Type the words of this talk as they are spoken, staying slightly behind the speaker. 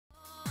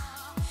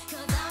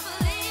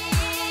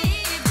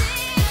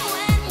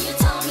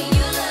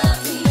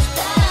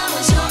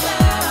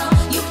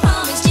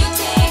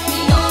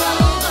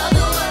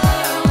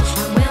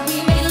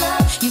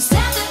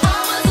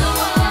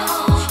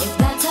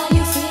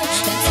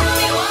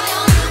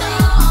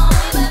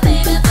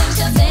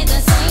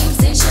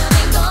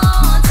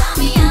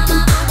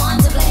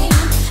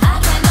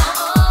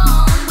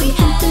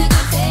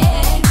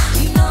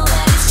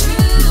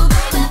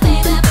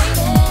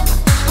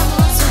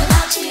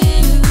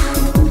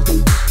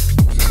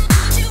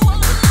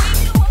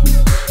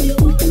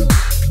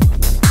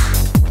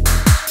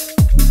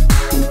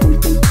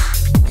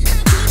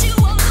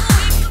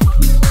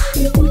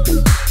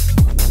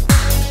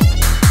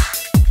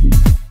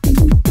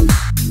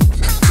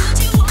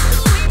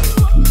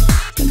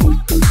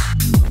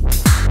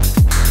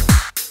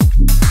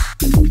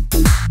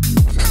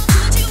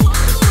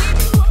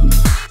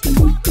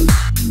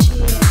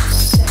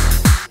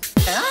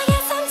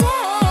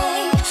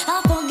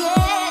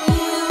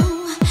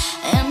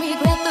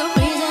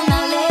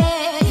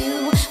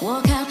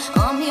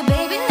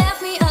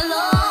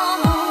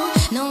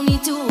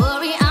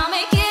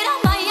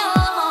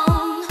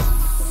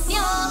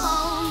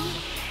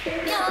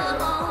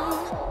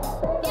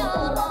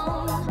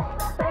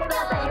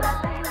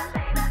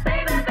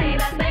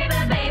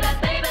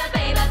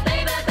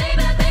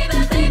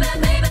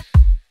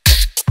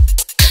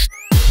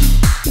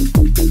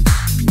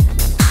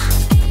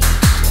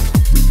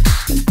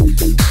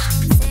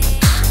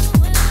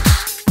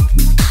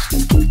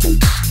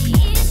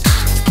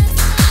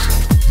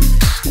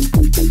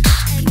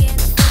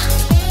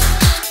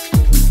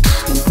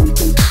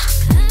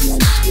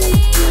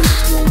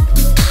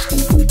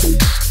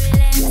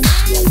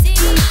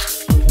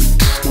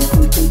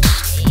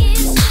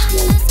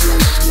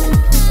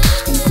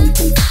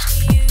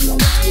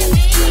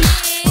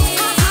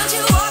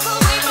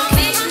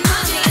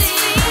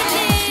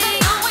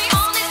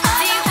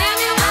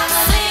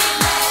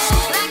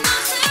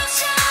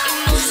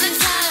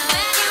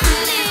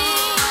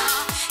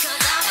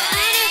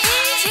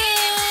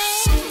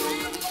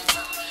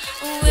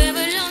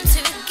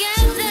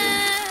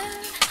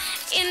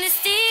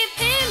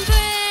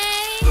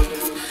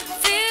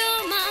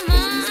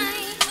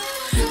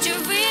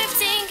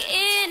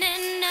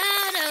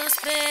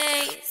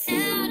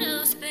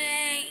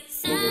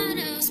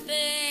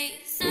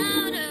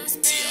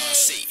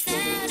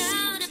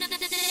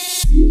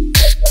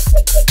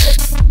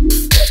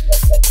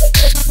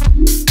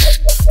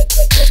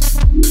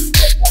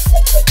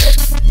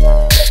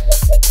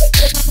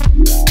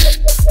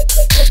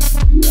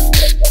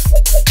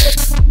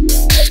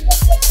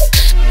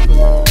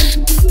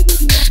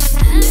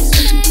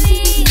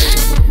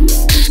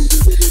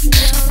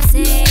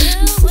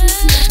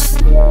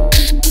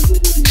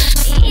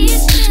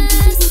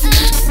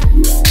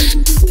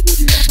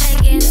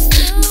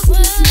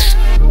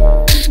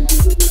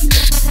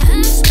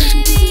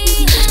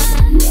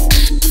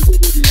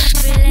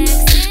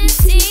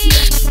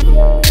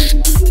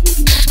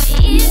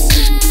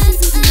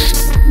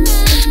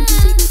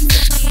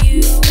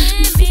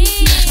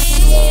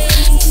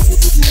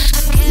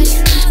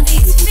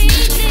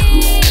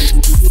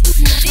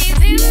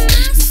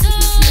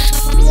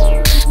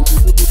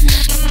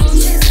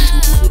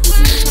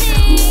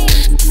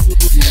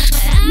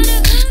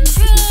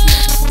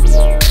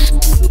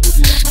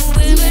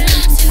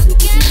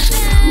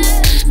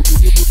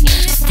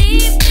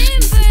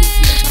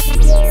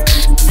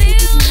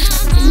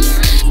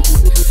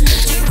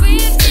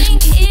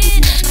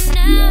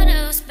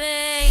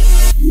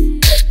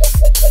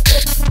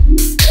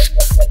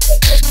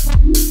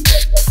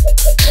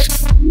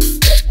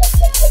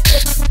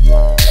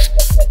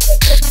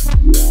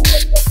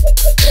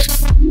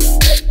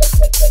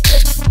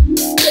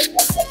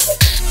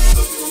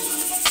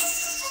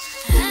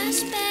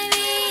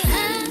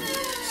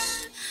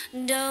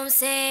Don't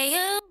say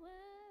a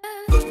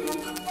word.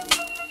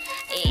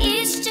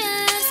 It's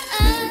just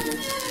us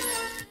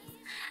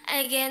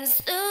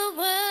against the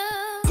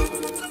world.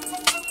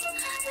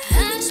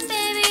 Hush,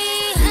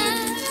 baby,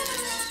 hush.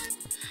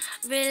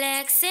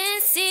 Relax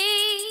and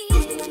see.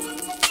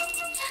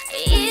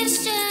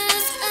 It's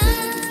just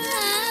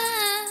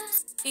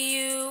us,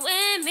 you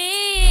and me.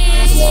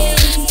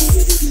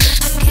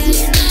 I'm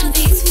catching all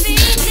these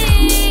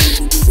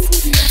feelings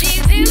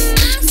deep in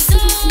my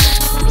soul.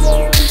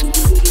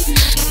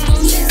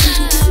 Emotions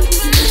are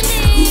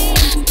running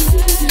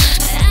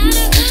out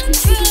of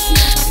control.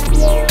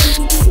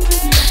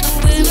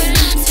 We're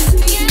alone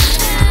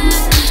together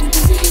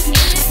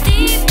in this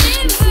deep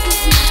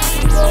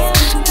embrace.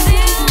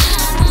 Feel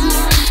my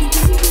mind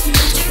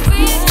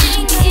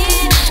drifting in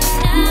and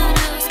out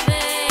of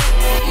space.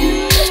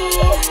 You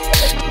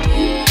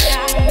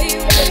got me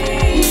weak.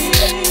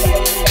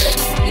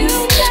 You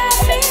got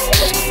me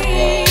weak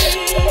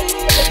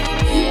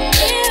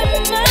in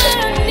my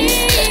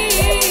knees.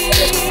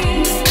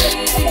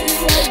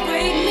 You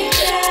break me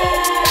down.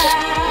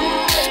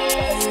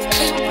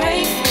 You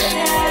break me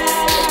down.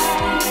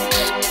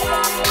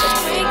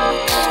 Break me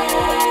down.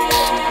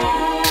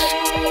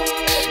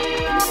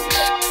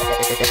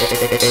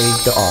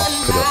 The Off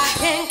Production.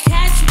 Can't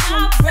catch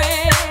my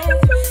breath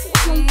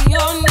when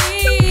you're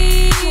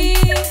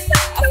near.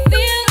 I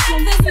feel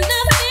like there's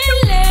nothing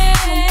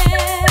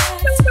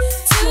left to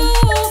feel.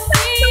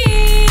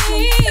 If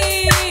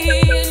you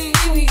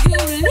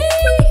leave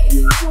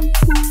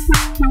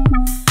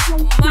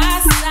my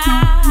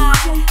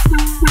side,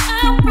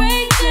 I'll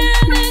break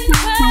down and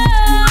cry.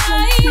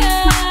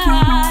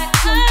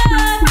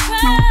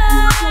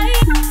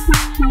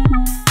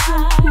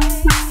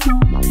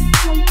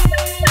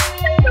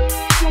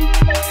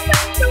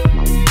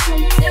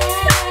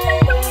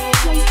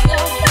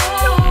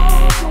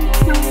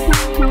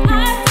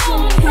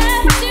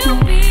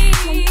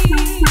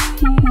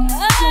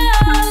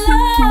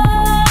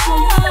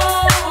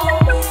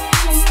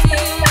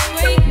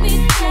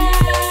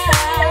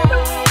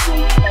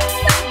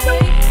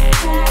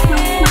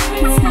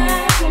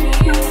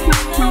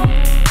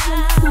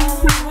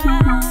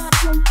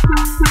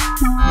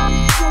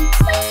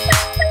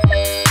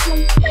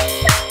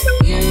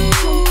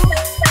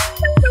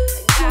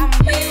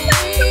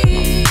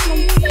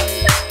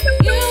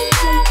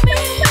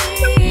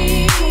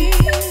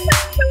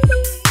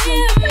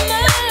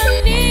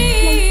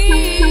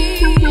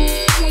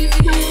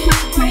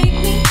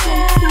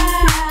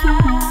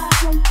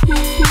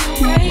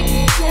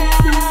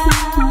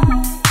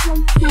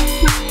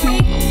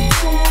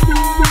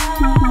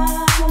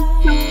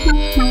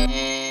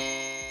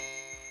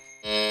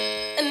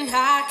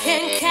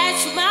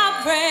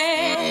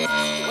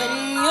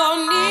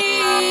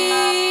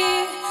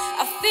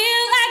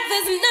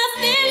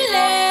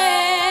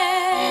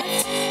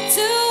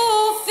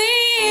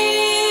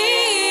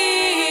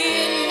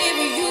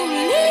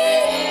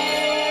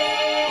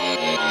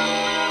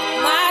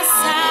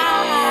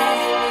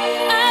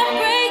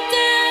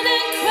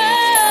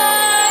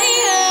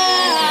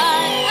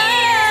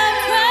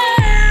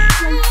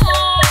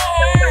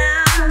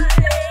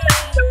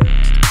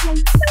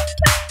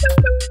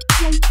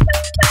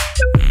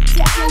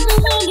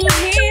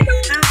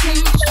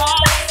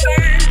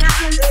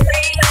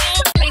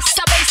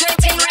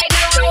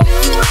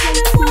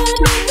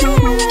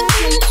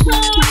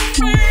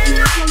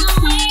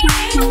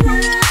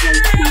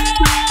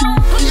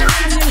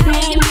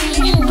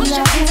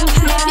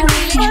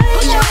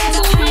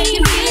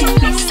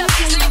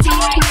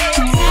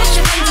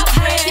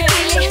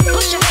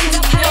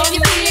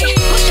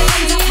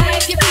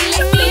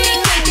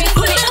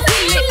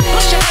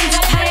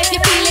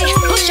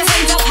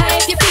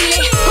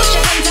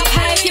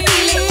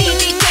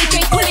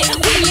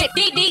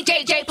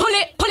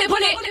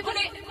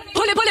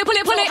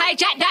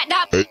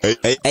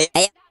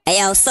 Hey,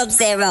 yo,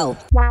 Sub-Zero.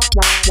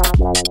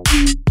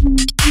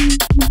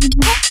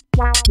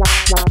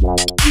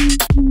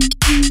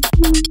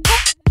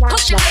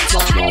 Push your hands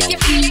up high if you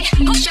feel it.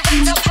 Push your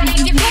hands up high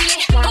if you feel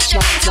it. Push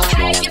your hands up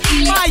high if you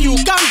feel it. Why you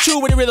come true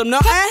with the rhythm now,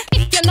 eh?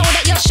 If you know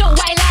that you're show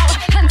wild out,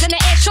 hands in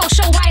the air, show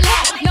wild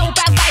out. No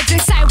bad vibes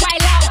inside,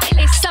 wild out.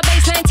 It's a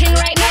baseline thing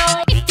right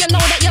now. If you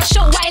know that you're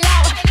show wild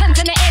out, hands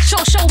in the air,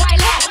 show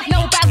wild out.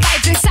 No bad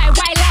vibes inside,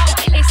 wild out.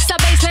 It's a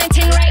baseline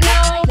thing right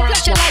now.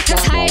 Flash your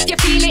lighters high if you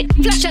feel it.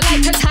 Flash your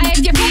lighters high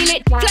if you feel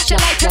it. Flash your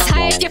lighters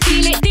high if you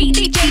feel it.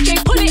 DJ,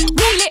 pull it,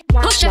 wheel it.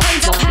 Push your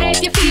hands up high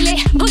if you feel it.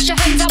 Push your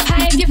hands up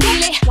high if you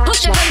feel it.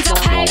 Push your hands up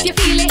high if you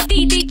feel it.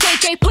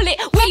 DJ, pull it,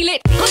 wheel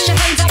it. Push your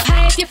hands up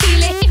high if you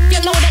feel it. If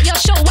you know that you're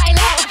show wild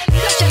out.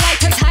 Flash your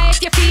lighters high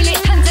if you feel it.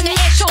 Hands in the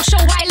air, show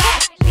wild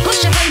out.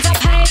 Push your hands up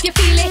high if you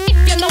feel it. If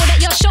you know that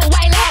you're show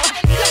wild out.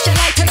 Flash your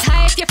lighters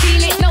high if you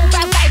feel it. No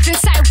bad vibes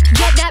inside.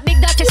 Drop that big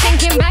dirty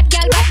stinking bad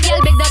gal,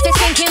 big dirty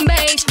stinking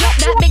bass. Drop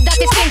that big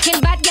dirty stinking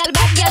bad gal,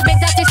 big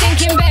dirty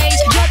stinking bass.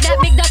 Drop that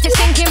big dirty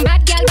stinking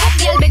bad gal,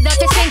 big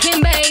dirty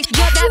stinking bass.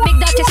 Drop that big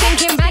dirty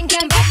stinking bad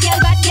gal,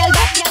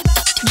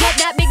 Drop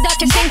that big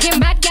dirty stinking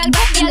bad gal,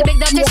 big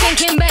dirty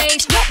stinking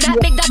bass. Drop that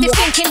big dirty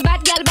stinking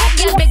bad gal,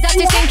 big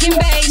dirty stinking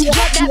bass.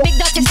 Drop that big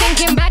dirty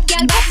stinking bad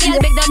gal,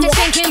 big dirty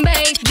stinking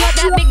bass. Drop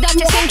that big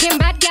dirty stinking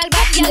bad gal,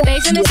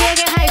 bass in the city,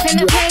 get hype in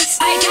the place.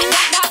 I got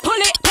that,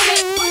 pull it,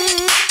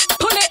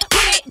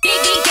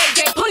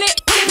 DJ, pull it,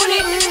 pull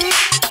it.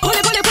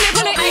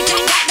 I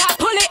got that,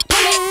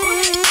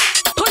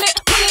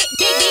 pull it,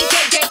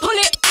 DJ, pull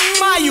it.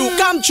 Why you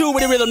come true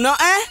with the rhythm now,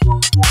 eh?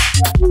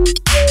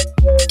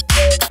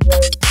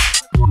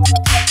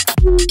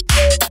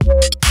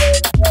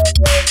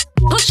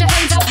 Push your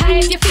hands up high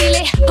if you feel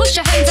it. Push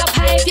your hands up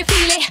high if you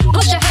feel it.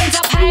 Push your hands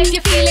up high if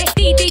you feel it.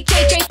 DJ,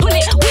 pull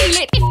it, wheel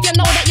it. If you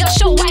know that you're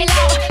show wild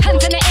out.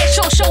 Hands in the air,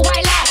 show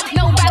wild out.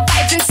 No bad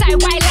vibes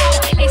inside, wild out.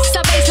 It's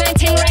a baseline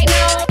thing right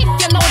now. If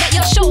you know that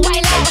you're show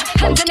wild out.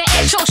 Hands in the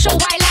air, show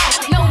wild out.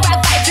 No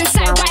bad vibes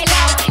inside, wild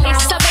out.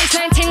 It's a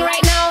baseline thing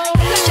right now.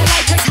 Flash your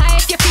lighters high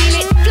if you feel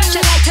it. Flash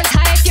your lighters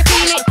high if you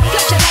feel it.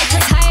 Flash your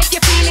lighters high if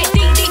you feel it.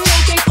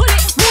 DJ, pull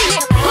it, wheel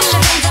it. Push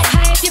your hands up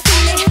high if you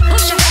feel it.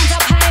 Push your hands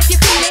up high if you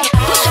feel it.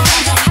 Push your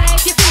hands up high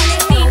if you feel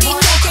it.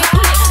 DJ,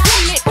 pull it,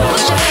 wheel it.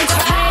 Push your hands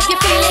up high if you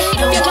feel it.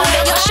 If you know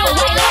that you're show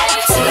wild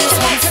out. Tears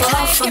won't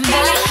fall from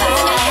my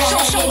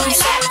eyes. Don't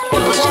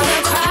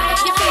wanna cry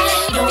if you feel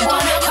it. Don't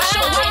wanna cry.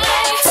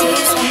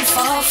 Tears won't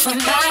fall from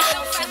my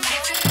eyes.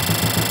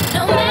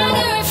 No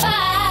matter if I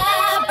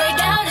break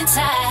down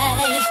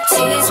inside,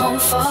 tears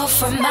won't fall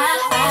from my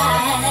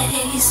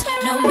eyes.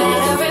 No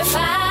matter if I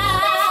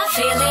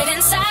feel it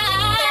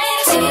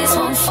inside, tears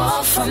won't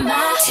fall from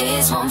my,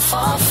 tears won't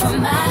fall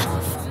from my.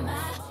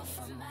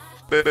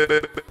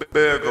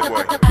 Bad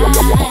boy.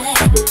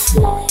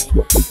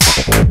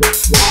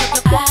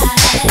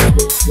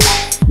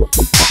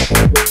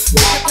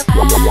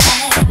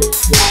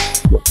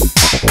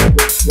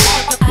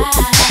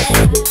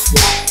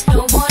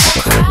 Don't wanna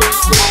cry.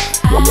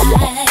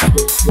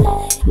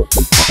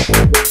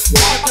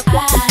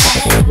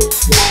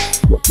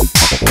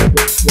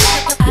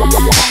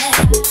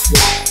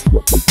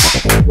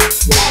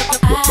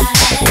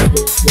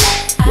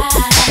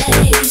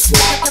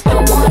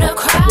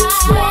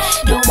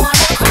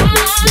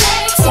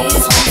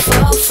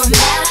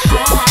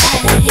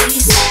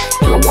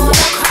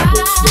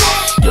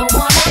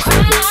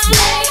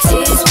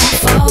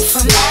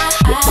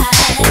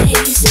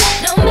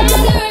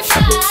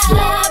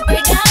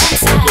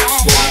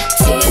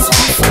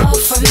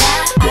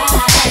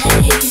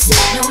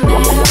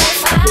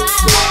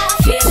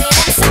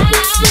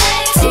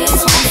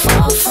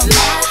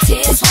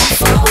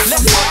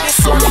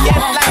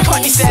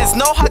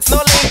 No hugs, no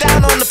laying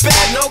down on the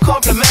bed, no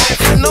compliment.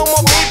 No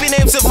more baby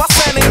names with my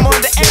surname on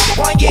the end.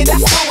 1 year,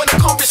 that's still an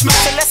accomplishment.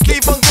 So let's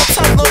leave on good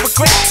terms, no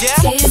regrets, yeah?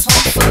 Tears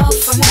won't fall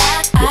from my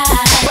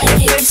eyes. But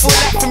if they fall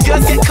out from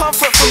yours, get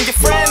comfort from your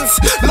friends.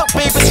 Look,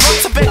 babe, it's wrong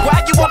to beg.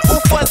 Why you want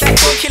all funds like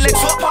donkey legs?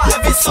 What part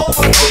of it's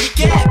over? All you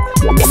get,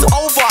 it's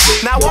over.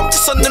 Now I'm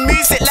just on the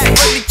music like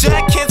Rodney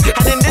Jerkins.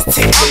 And in this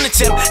thing, I'm the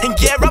gym. And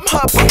yeah, I'm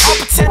hurt, but I'll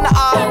pretend that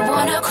don't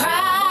wanna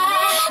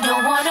cry,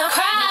 don't wanna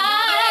cry.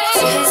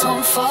 Tears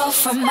won't fall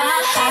from my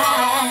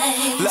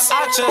eyes. Look,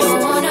 I just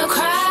don't wanna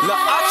cry. Look,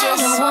 I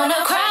just don't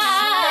wanna cry.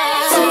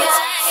 Tears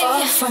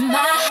fall from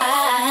my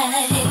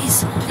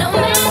eyes. No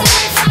matter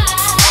if I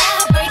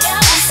break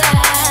down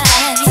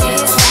inside,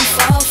 tears won't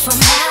fall from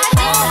my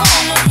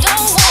eyes.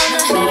 Don't wanna.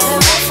 No matter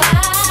if I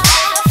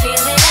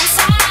feel it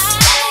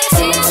inside,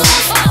 tears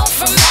won't fall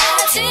from my.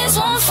 Tears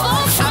won't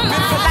fall from my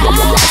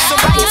eyes. So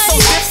why you so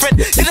different?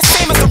 You're the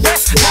same as the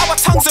rest. Now our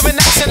tongues are in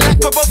action like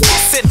we're both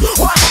kissing.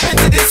 What happened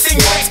to this thing?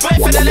 Your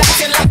ex-boyfriend and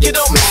acting like you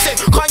don't miss it.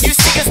 Can't you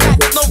see us like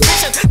there's no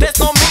vision? There's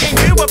no me and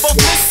you, we're both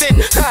missing.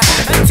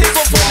 And tears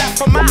won't fall out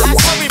from my eyes.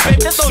 Sorry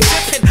babe, there's no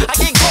dripping. I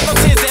ain't got no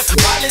tears there.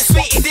 Darling,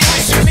 sweetie, dear,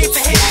 you need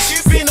to hear this.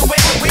 You've been away,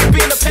 but we've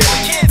been a pair of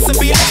kids. So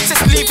be honest,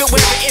 just leave it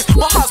where it is.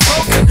 My heart's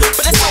broken,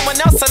 but there's someone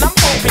else and I'm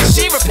hoping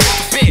she repairs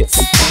the bits.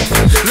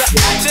 Look,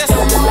 I just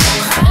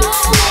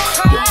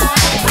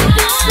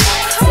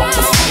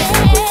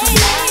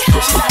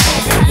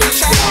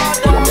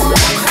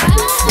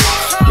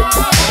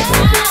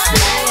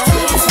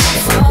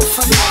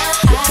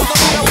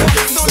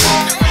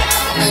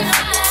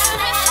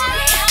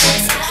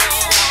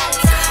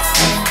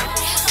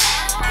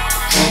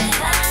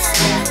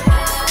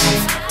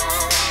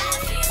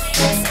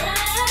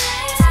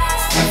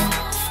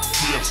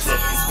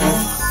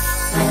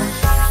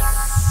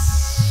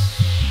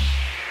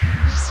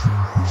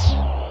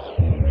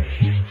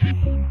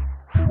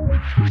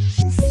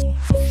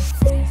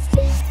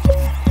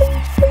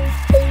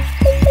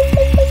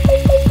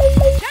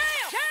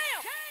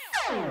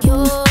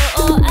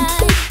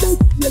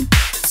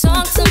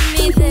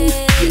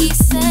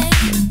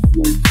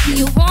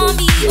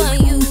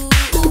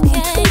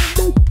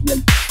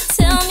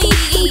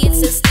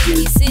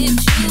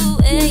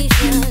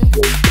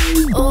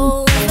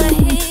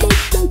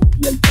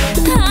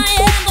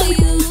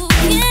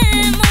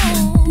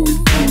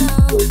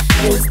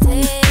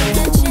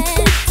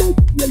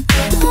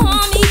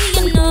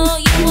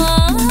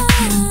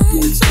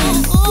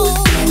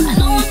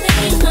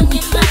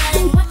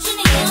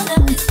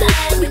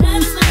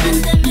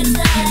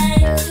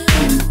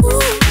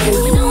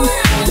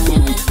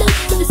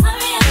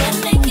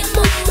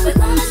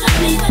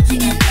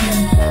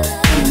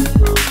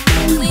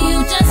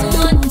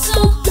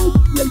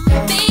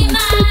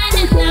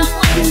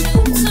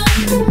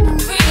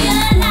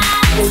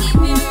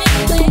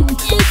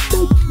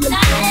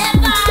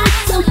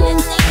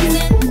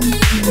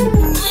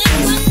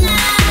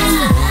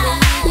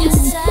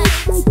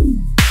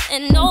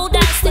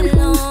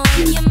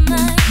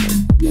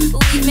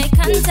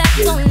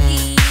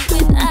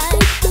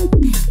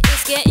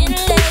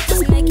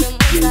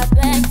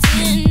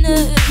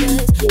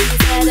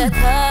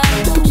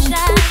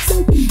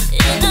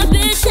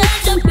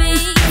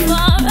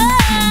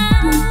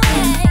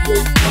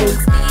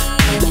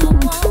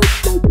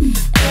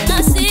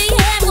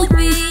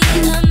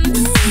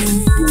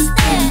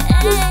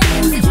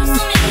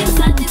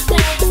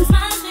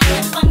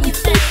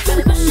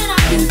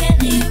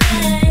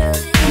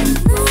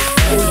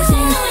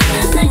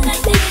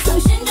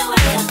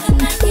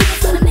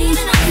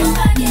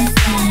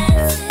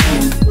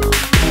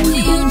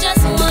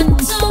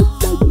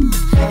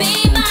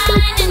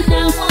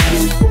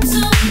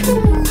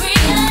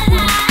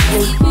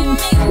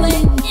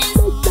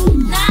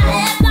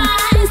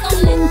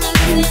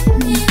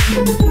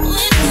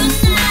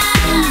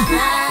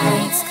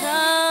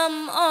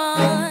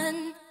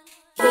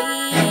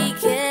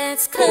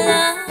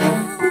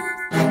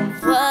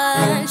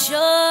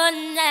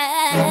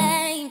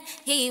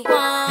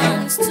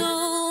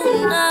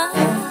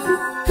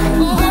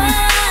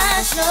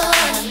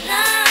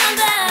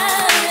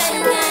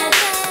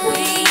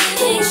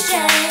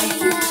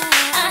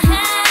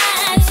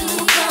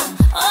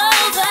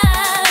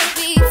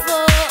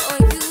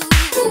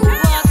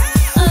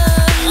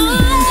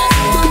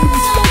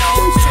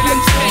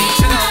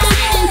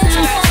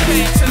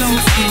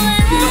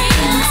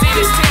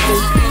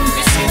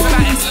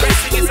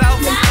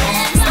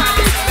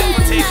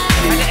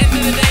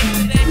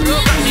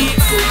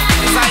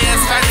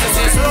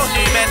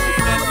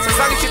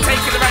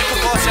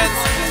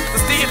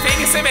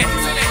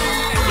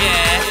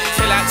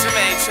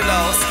Jermaine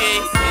Chalowski.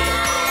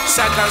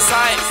 Shag on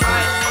sight.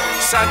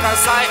 Shag on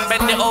sight.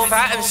 Bend it over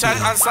and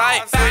shag on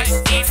sight. Bang,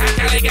 eat a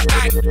gala get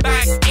bang,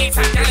 bang. Eat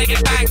a gala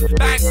get bang,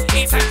 bang.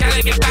 Eat a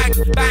gala get bang,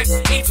 bang.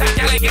 Eat a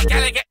gala get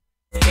get.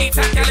 Eat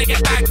a gala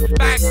get bang,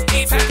 bang.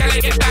 Eat a gala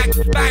get bang,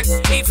 bang.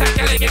 Eat a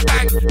gala get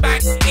bang,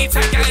 bang. Eat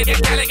a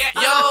gala get.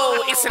 Yo,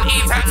 it's an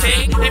E-type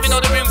thing. Even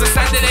though the rooms are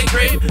standard and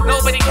group,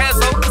 nobody cares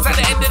though, cause at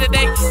the end of the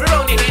day, we're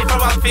only here for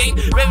one thing.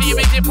 Whether you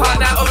with your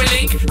partner or a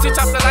link, switch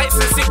off the lights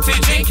and sip to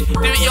drink.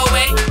 Do it your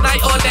way,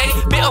 night or day.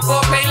 Bit of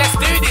foreplay, let's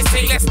do this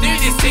thing. Let's do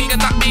this thing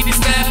and not be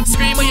disturbed.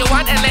 Scream what you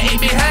want and let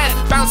it be heard.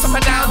 Bounce up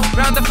and down,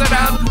 round after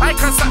round. I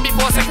can't stop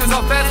before seconds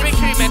or first.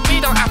 Recruitment, we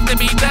don't have to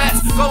be dirt.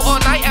 Go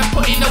all night and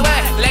put in the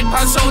work. Leg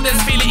on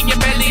shoulders, feel it in your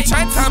belly.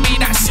 Try and tell me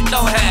that shit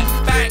don't hurt.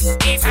 Bang,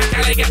 eat a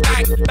gala get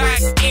bang,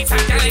 bang. Eat a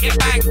gala get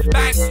bang,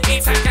 bang.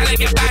 Eat a gala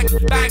get bang,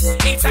 bang.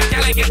 Eat a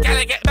gala get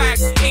bang.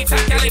 Eat a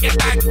gala get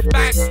bang,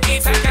 bang.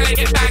 Eat a gala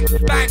get bang,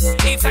 bang.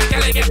 Eat a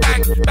gala get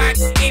bang, bang.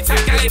 Eat a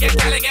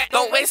gala get.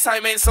 Don't waste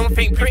time in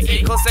something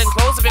pretty, cause then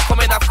clothes will be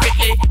coming up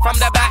quickly. From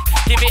the back,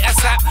 give it a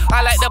slap.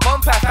 I like the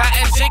bumper, fat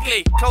and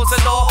jiggly. Close the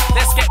door,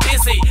 let's get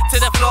busy. To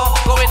the floor,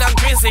 going on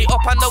grizzy.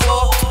 Up on the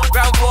wall,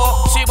 round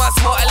 4. She wants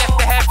more, I left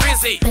the hair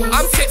frizzy.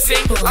 I'm tipsy,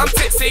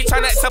 try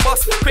not to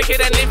boss quicker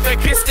than Linford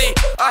Christie.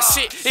 Ah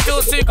shit, it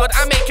feels too good,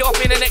 I make it up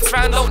in the next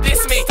round, don't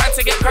diss me. Time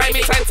to get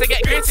grimy, time to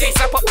get gritty.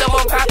 Slap up the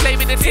bumper, play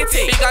with the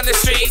titty. Big on the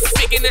streets,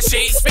 big in the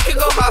sheets. We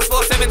can go past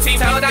for 17.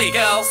 Tell that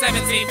girl,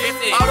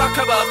 1750. I'll rock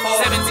her up for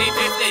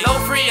 1750. No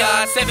free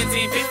yard,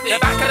 1750. The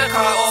back of the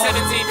car, or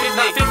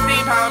 1750.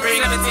 £15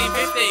 ring,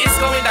 1750. It's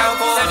going down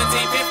for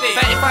 1750.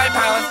 £35,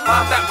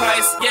 half that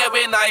price. Yeah,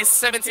 we're nice,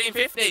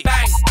 1750.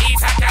 Bang,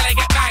 eat a gala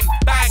get bang,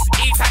 bang.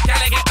 Eat a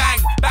gala get bang,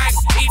 bang.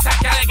 Eat a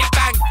gala get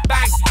bang,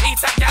 bang.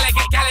 Eat a gala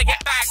get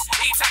bang.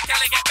 Eat a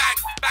gala get bang,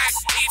 bang.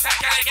 Eat a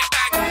gala get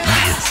bang.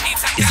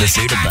 This is a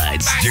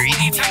certified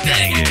street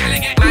banger.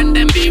 Land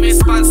and be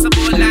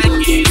responsible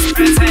and use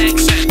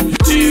protection.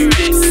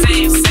 Durex,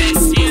 safe sex,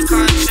 use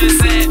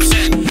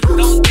contraception.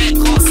 Don't get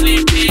caught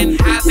slipping,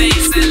 have a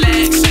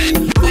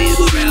selection.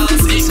 Or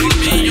else it could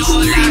be your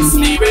last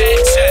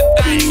erection.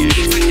 Bang,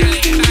 eat a gala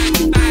get bang,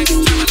 bang.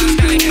 Travelers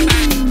gala get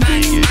bang,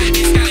 bang.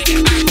 Baby's gala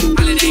get bang,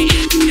 holiday in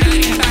gala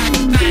get bang,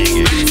 bang.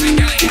 Medicine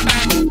gala get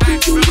bang, bang.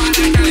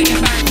 Ramada gala get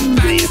bang,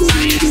 bang.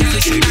 Science gala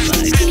get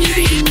bang,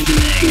 bang.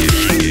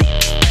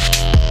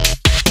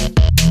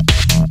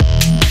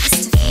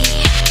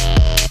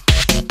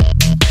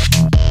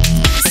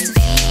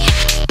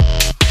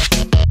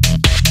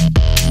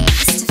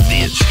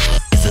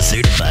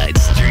 Certified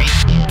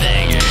street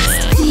banger.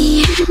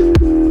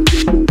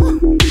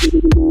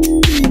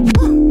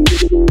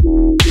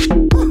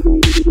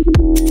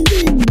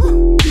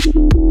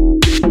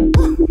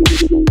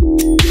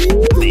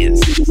 This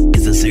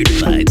is a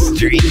certified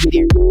street.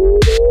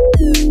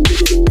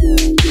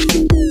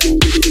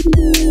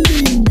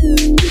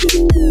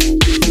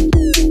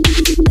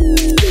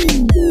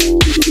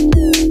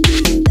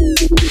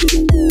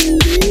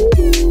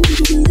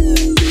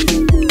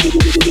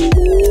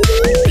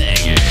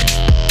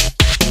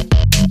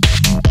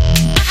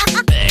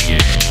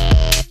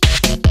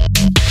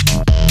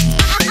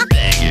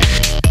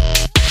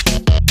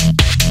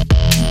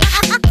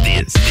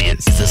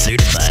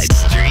 Certified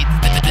street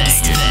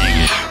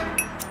banger.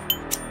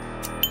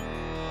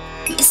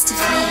 Mr.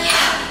 V.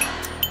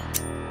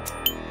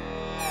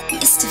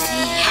 Mr. V.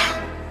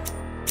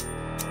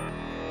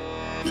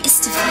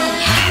 Mr. V.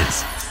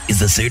 This is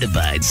a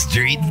certified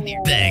street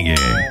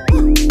banger.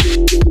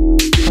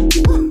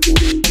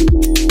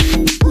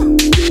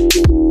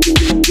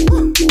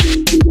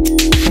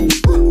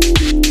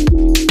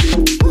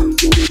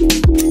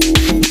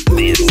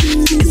 This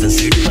is a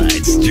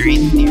certified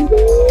street banger.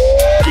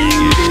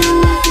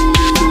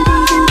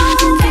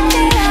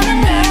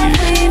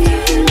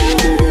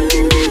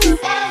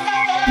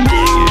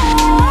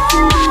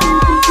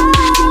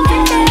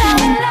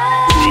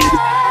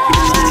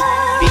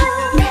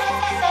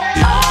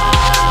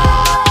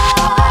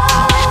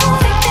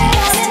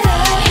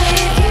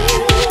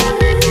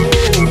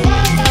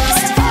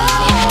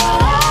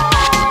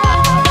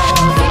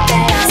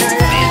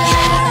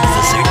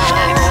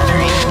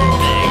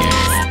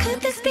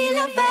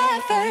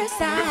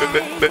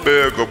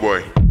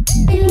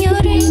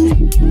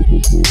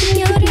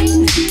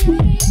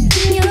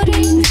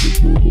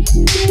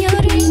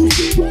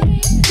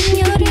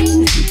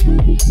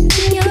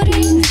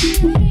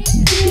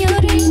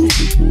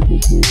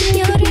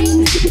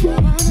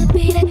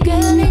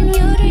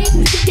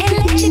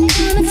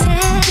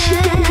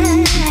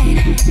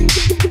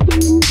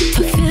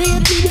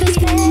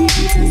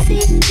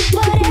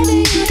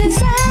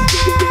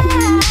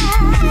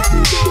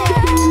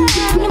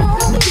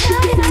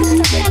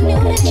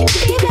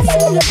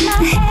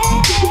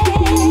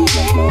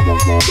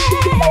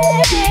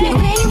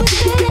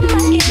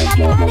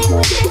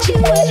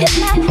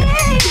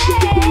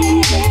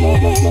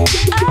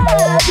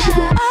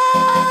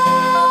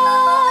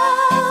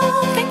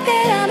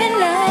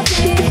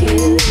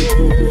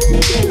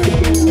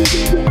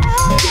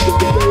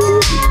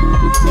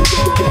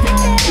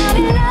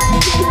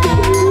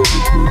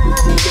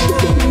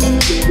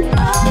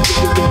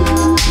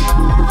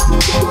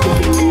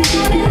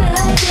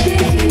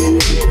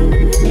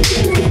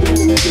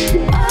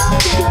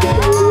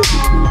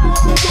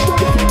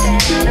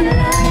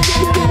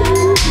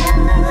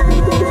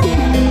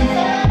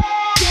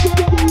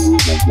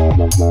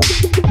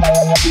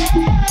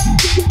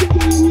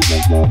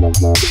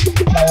 I've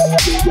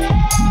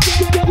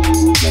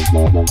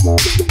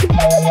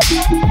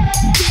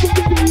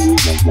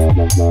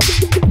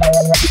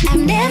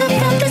never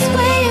felt this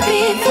way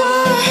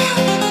before.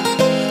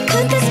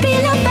 Could this be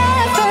love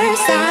at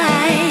first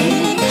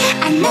sight?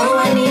 I know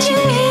I need you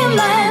in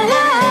my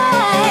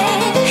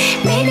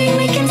life. Maybe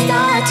we can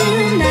start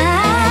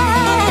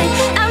tonight.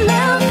 I've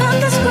never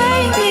felt this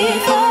way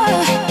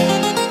before.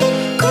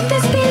 Could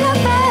this be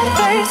love at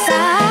first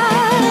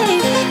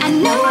sight? I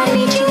know I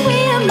need you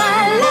in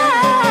my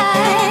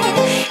life.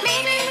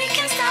 Maybe we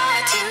can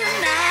start tonight.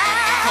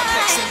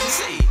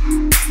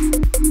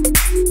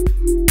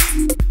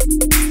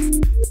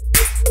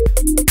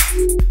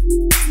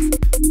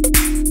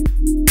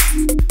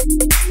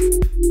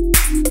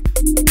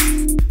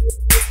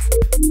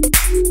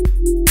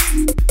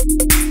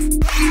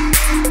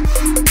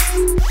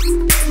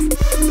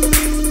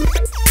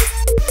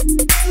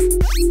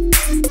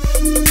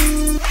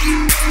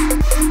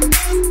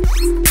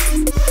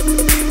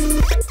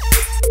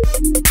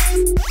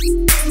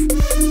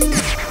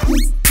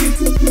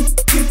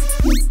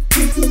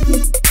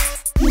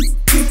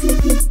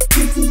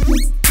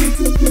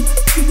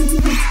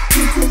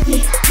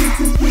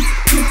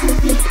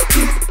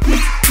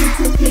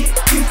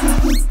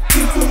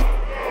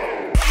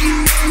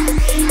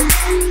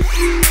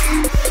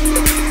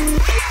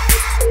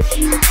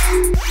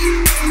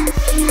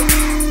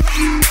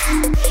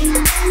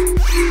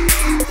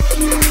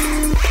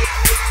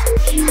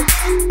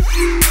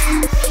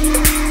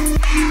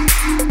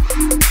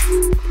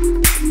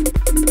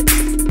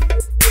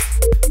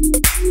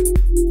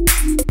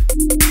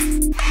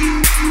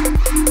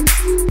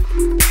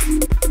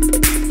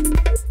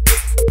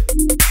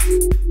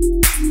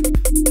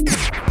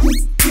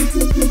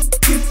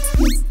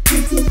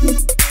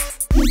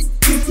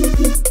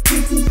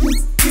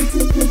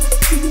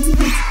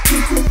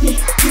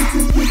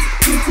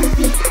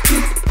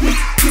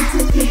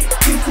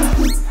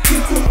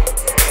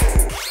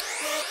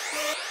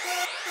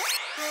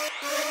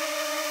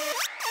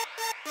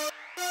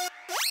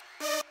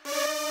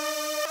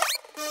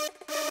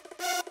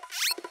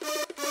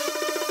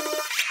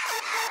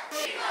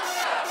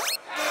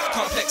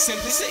 Complex intimacy. Complex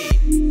simplicity.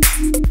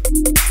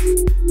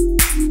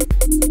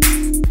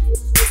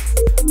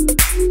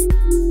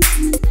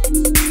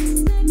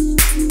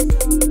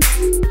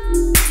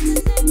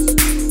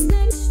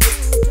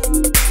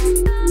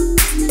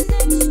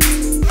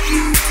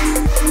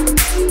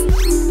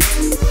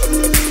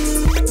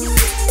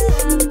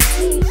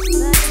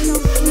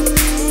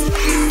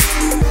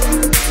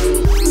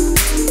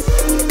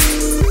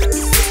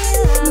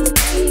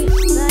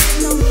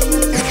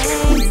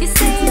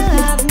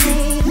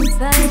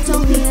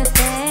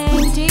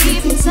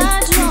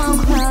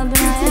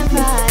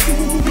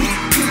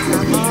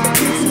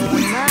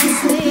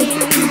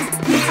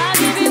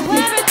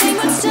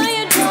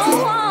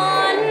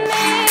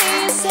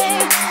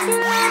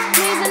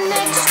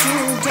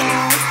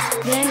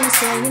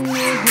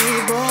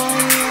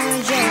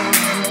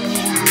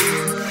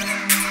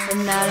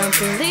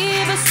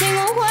 Believe a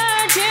single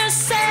word you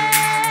say.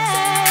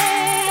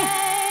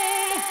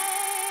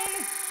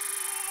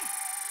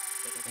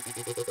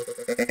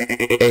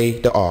 A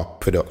the R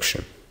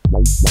production.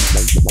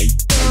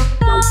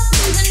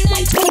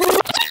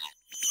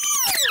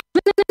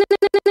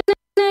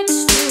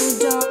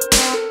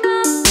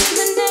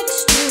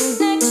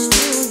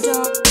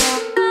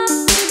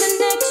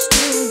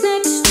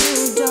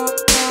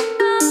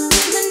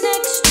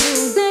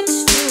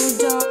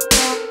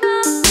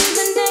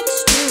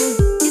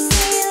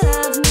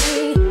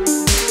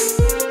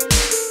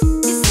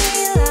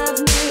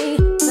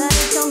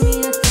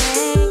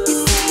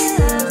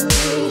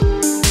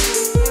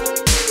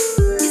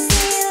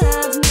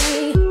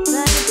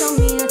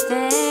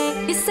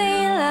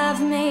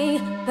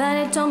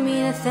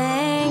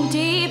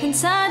 Deep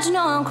inside, you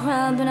know I'm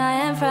crumbling, I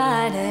am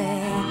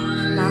Friday.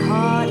 My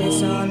heart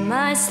is on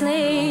my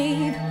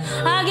sleeve.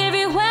 I give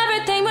you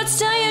everything, but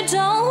still you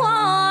don't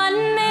want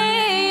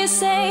me. You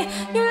say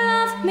you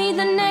love me,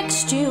 the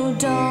next you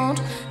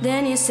don't.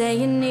 Then you say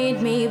you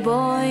need me,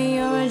 boy,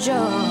 you're a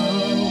joke.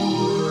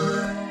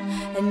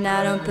 And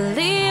I don't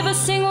believe a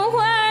single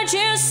word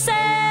you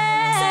say.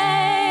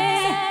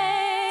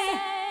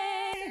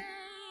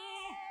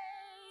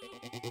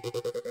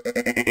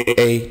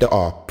 A the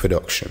R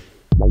production.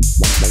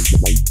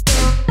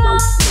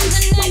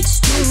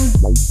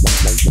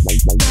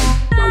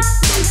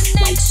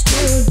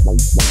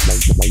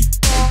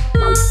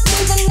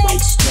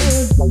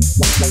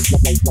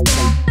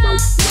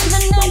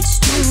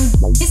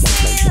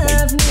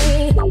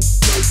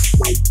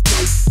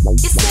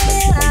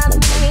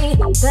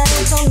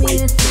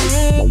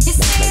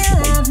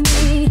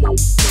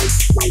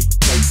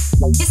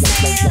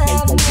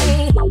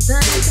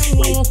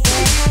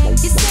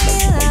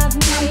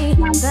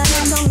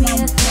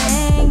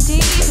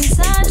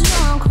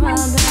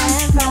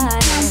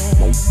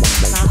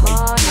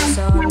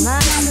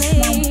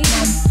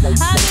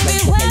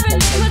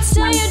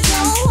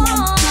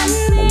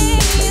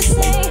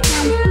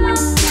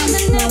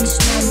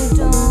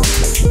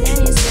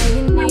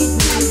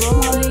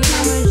 Boy,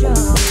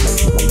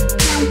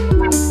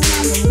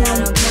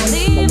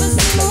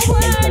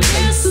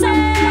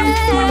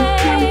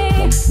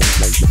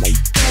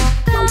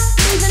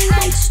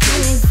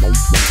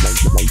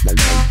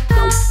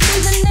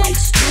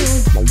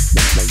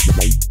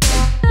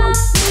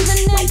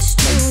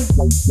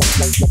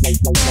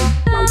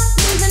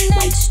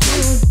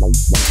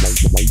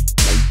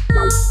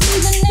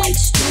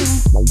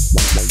 You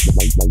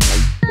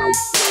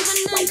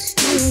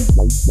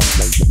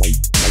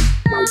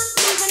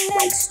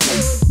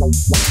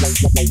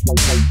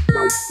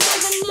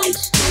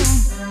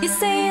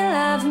say you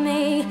love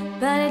me,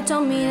 but it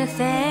don't mean a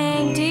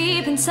thing.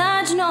 Deep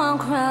inside you know I'm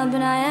crying,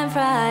 but I am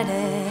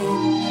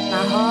frightened.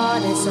 My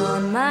heart is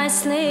on my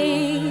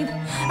sleeve.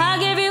 I'll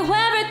give you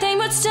everything,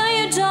 but still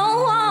you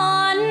don't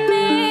want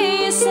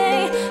me. You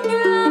say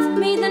you love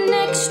me, the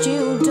next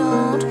you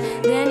don't.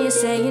 Then you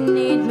say you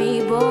need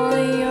me,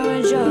 boy, you're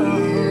a joke.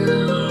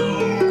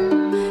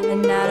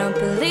 And I don't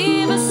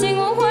believe a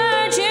single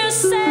word you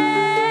say.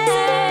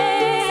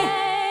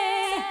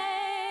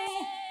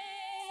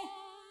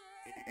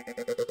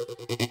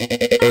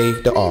 A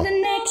the R. The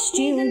next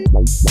you. The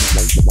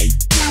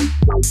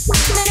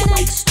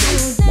next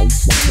you.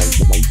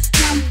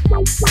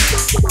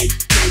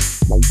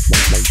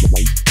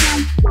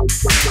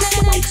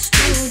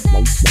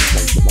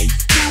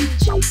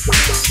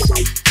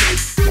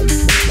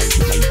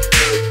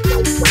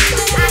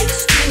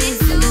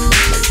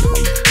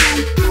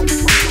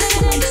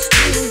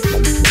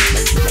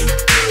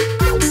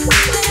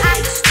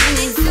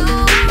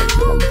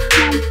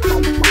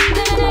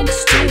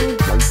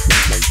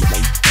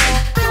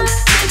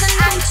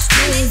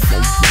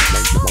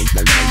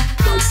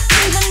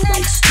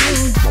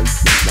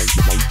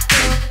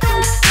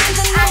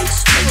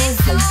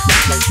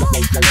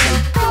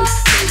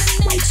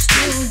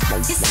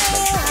 You say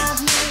you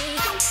love me.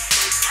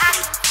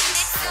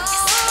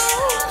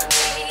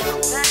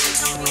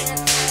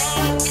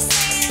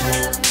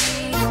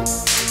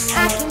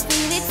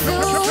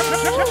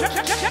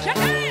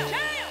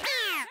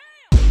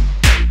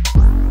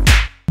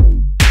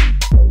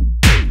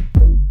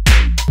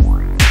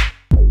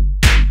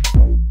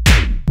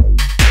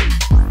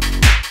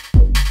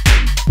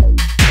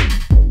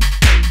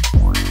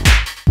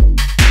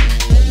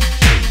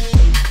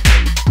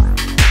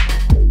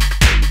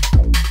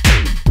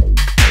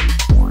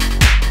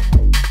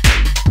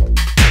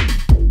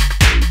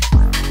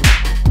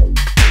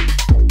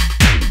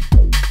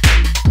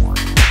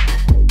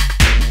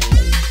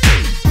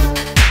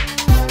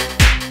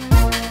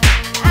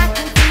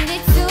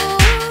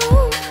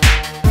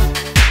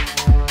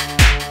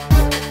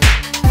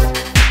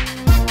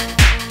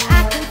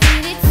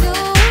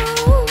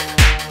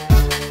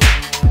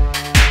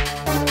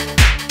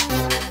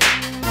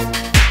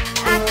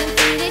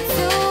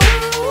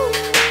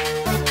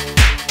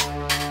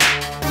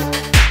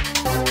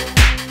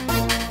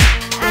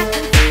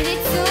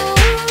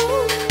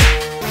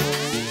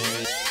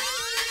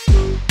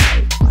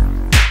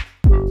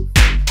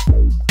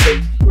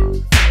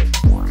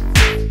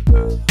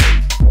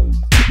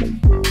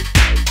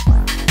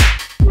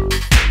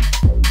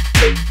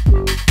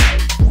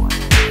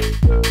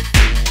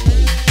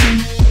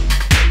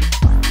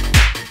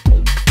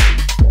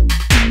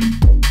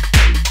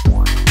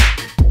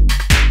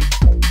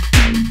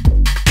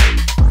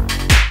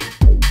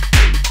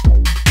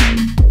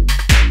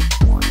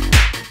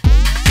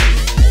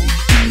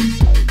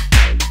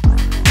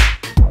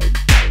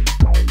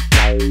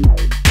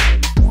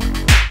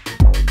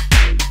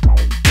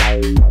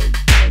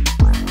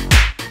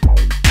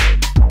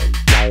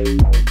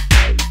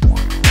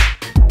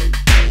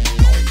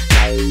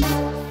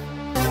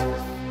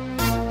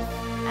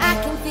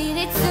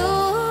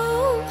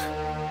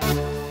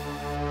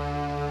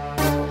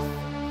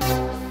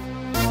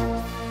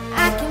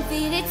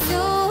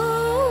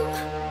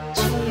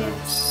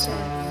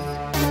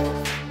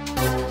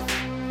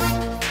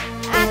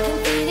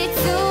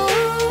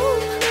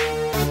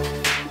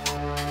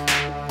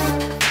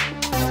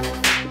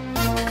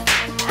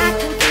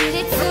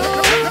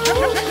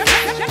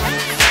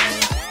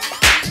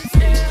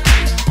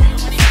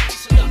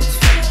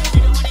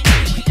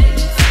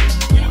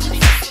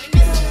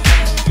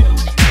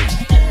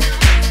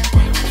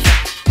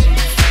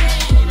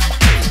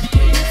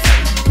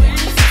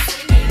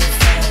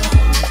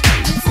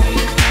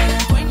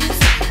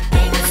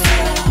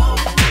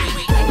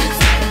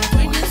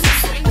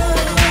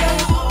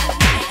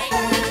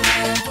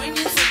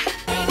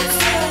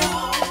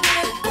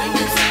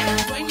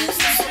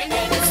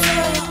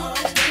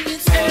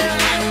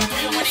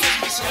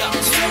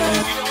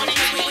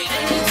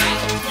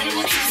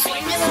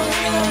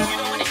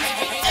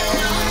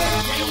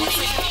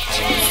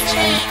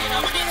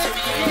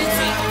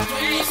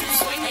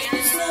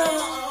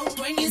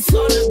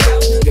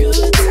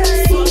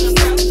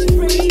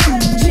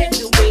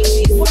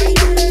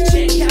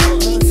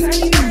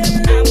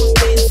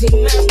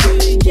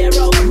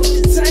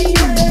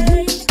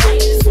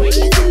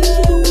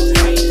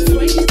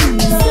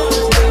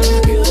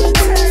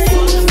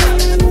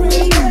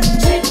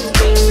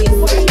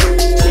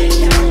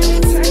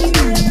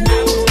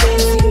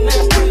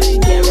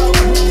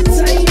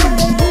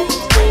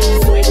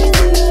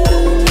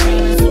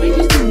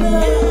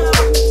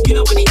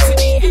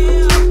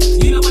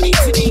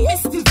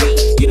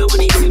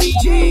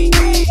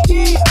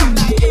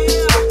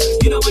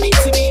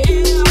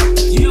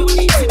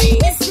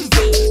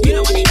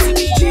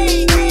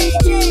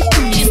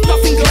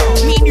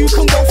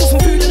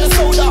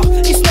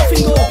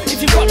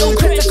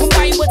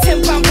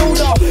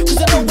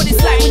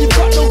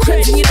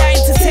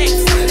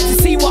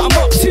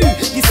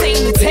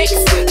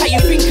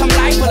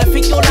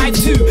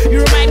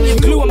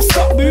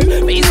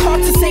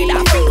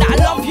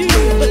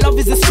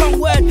 a strong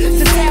word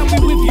to say I'll be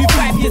with you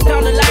 5 years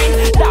down the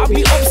line. That'll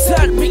be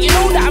absurd, but you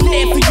know that I'm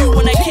there for you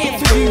when I care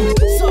for you.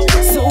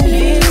 So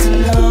here to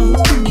know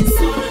it's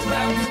all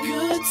about the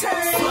good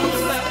times, all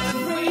about the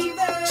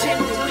breather. Check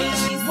the way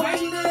she's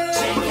whining,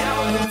 check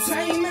out her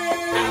timing.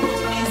 I'm a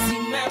busy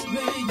man,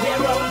 but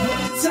they're all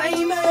good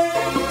timing.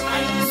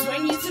 I just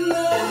want you to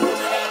know,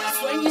 I just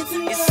want you to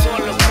know. It's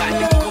all about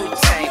the good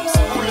times,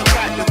 all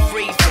about the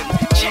breathing.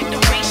 Check the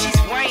way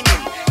she's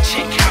whining,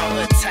 check out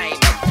her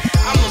timing.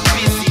 I'm a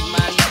busy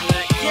man,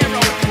 but they're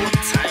all good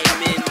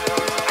timing.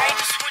 I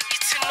just want you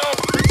to know.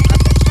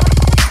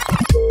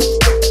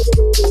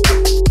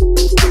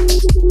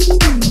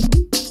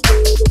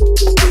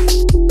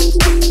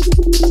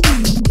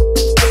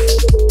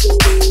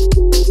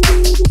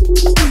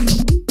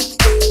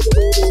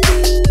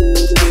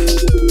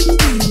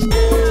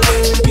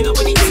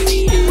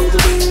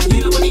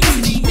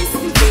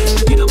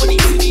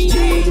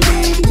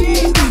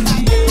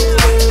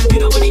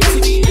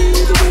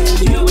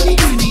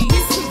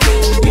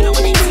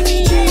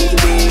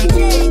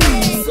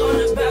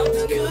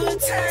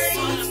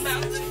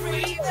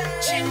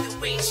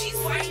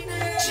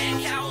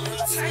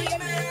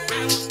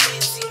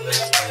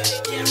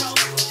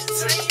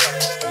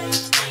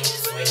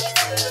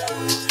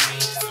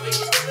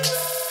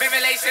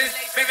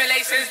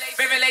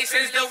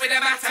 Revelations, do with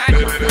them at time.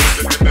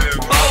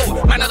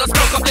 Oh, man, I just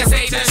broke up the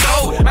stage and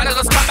show. Man, I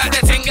just come back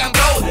the ting and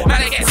blow.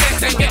 Man, I get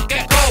sent and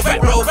get go.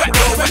 Red roll.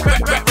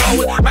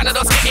 Man, I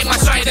just get in my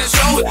stride and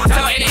show.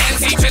 Tell any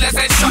NC chillers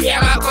and shot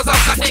your mouth cause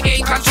I've got the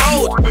game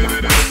controlled.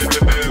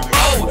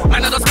 Oh,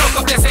 man, I just broke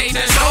up the stage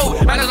and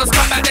show. Man, I just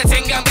come back the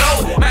ting and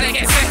blow. Man, I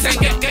get sent and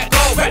get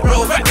go. Red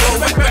roll.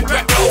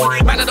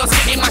 Man, I just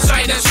get in my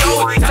stride and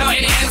show. Tell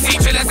any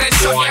NC chillers and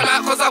shot your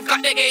mouth cause I've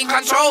got the game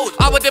controlled.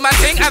 I would do my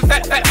thing and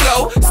vet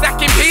flow.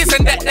 Stacking peas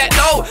and net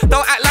low.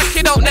 Don't act like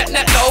you don't net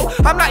low.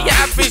 I'm not your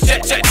average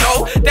jet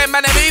Joe. Them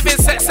man are moving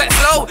set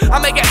slow.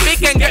 I'ma get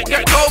big and get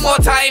go more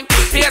time.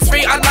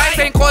 PS3 online,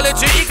 playing Call of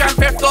Duty, Grand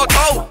Theft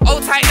Auto.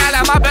 Old tight now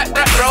like my back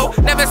bro.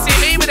 Never see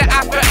me with an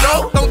afro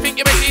roll. Don't think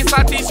you're a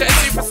G-star t-shirt and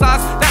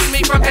superstars. That's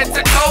me from head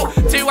to toe.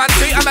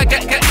 212, I'ma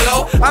get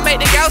glow. I make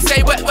the girls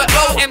say wet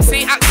roll.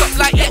 MC acts up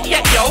like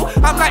yeah yo.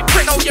 I'm like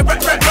Prino, you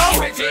red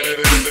roll.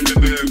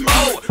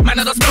 Oh, man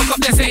I just broke up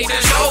the stage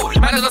and show.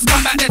 Man I just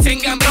come back the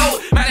ting and blow.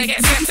 Man I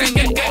get sent and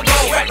get go.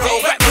 Red roll.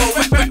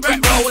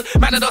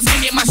 Man I just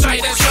get in my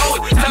stride and show.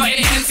 Tell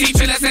any NC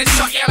chillers and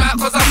shot your mouth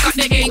cause I've got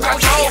the game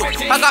control.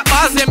 I got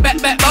bars in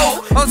bet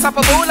bow.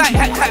 Unstoppable like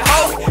heck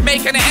ho.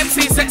 Making an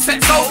MC set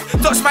so.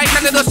 Touch my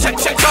hand and just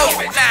check go.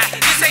 Nah,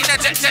 this ain't a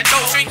jet go.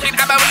 Drinking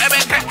ammo and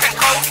heck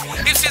ho.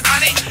 If she's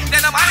on it,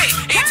 then I'm on it.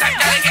 Eat that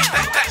gal and get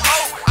back ho.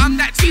 I'm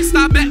that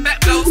G-star bet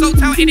blow. So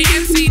tell any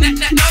MC net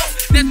no.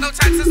 There's no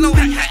chances, no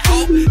heck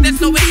ho. There's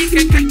no way you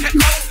can heck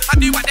ho. I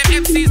do what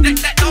them MCs net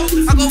no.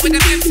 I go with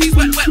them MCs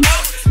wet ho.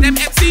 Them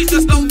MCs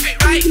just don't fit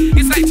right.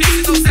 It's like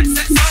chasing no set so.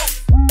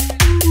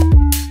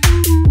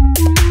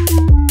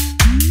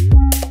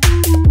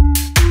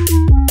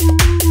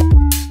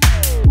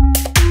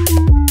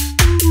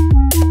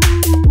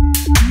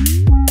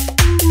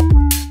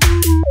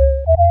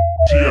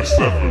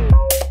 GS7.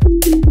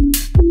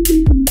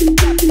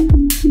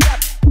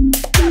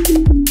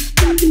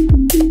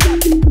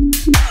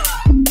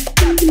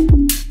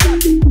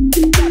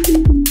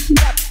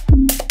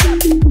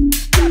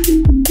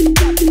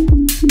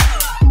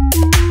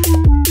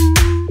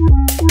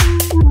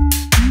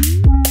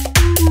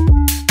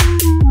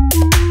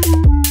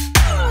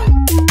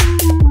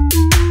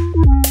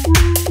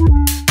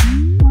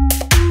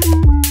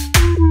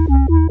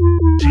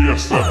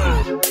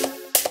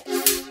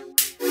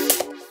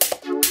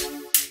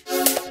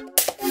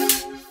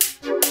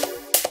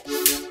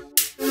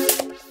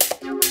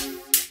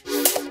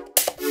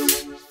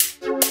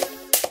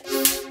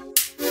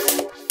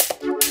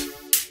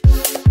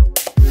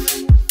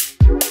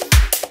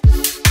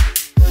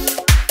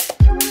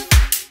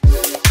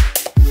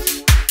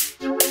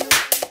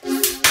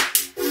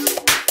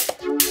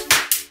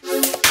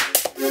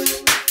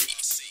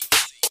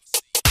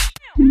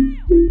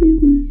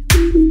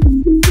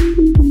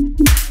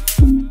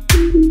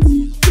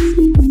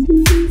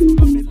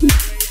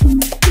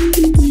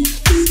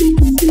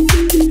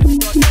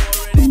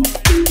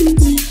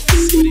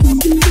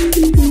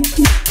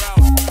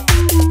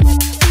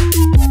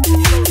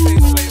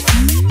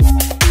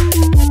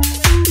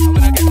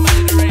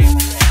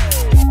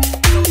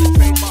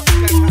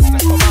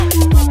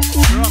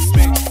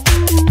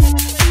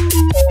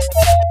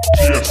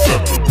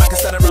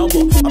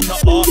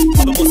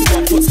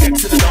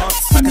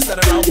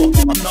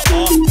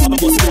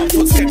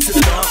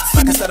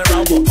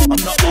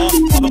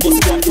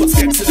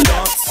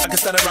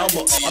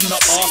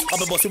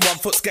 Bossing 1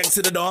 foot skank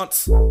to the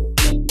dance.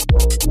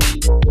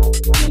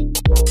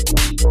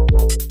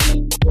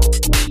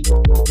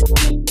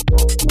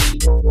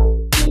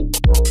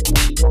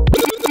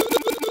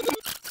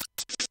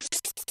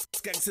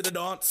 Skank to the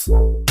dance.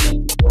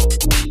 When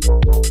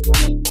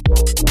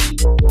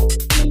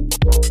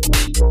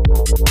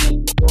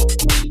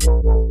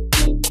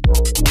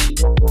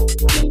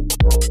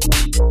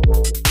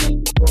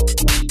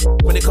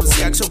it comes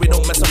to action, we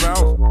don't mess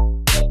around.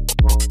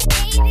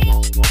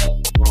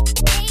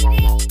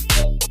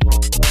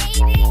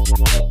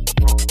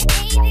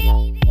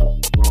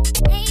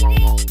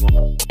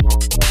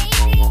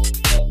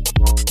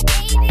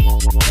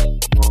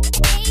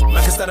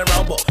 Man can stand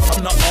around, but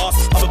I'm not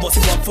arsed. I've been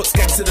bossing 1 foot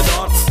skanks to the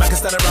dance. Man can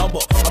stand around,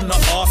 but I'm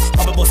not arsed.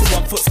 I've been bossing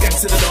 1 foot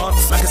skanks to the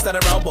dance. Man can stand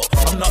around, but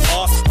I'm not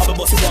arsed. I've been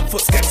bossing 1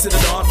 foot skanks to the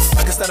dance.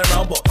 Man can stand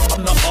around, but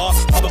I'm not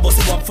arsed. I've been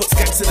bossing 1 foot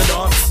skanks to the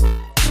dance.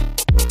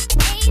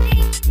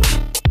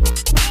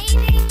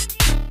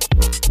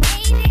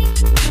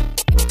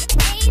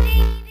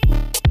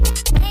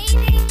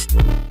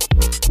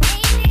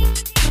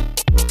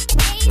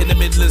 In the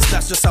Midlands,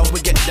 that's just how we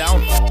get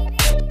down.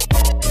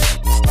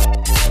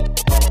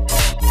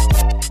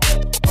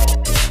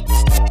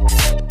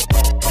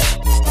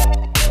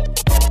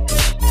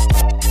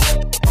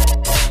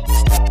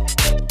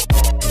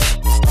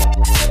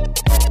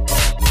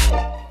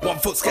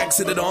 Foot skanks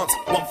to the dance.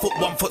 1 foot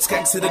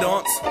skanks to the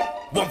dance.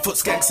 1 foot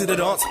skanks to the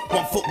dance.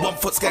 1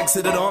 foot skanks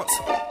to the dance.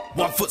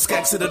 1 foot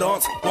skanks to the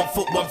dance.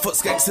 1 foot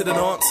skanks to the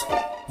dance.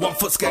 1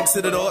 foot skanks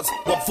to the dance.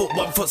 1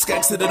 foot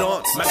skanks to the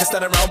dance. Man can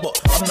stand around, but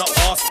I'm not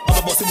arsed. I've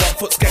been bossing 1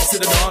 foot skanks to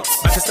the dance.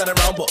 Man can stand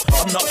around, but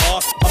I'm not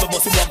arsed. I've been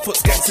bossing 1 foot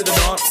skanks to the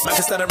dance. Man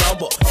can stand around,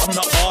 but I'm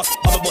not arsed.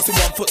 I've been bossing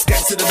 1 foot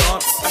skanks to the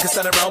dance. Man can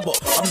stand around, but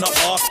I'm not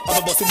arsed. I've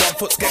been bossing 1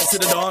 foot skanks to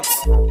the dance.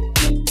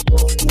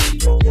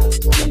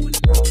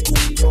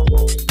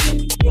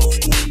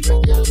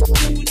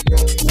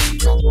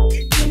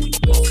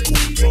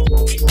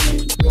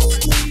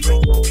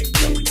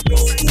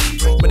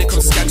 When it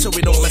comes to skanks,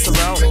 we don't mess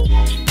around. In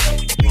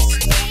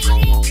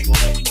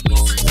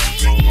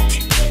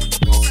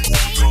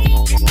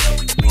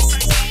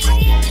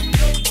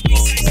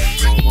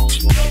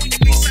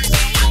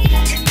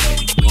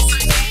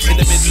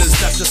the Midlands,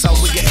 that's just how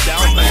we get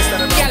down.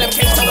 Gyal, them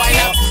came to wine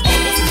out.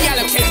 Gyal,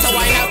 them came to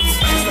wine out.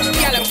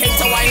 Gyal, them came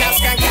to wine out.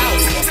 Skank out.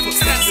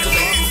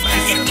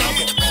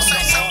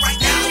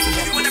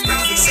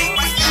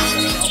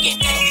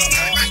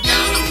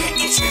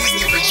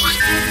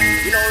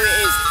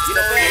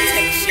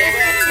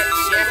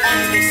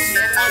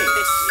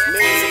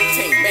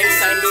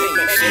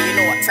 You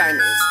know what time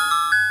it is.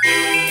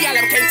 Gyal,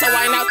 them came to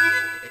wine out.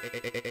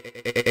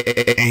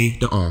 A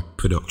the R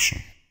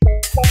production.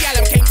 Gyal,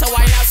 them came to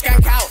wine out,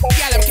 skank out.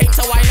 Gyal, them came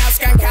to wine out,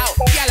 skank out.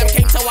 Gyal, them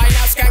came to wine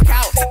out, skank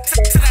out.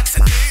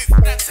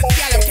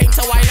 Gyal, them came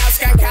to wine out,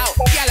 skank out.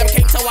 Gyal, them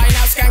came to wine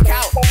out, skank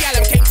out. Gyal,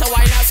 them came to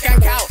wine out,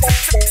 skank out.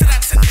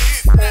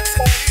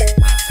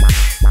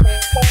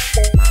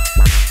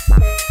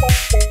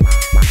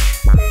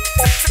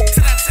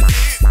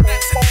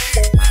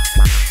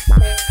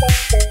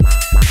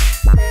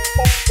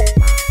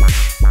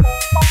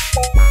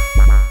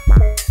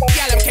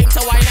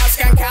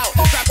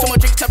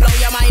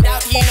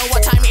 You know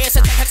what time it is, so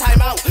take a time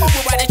out. We'll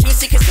buy the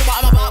juice, seekers to what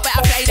I'm about.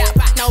 Better play that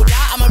back, no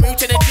doubt. I'ma move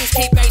to the juice,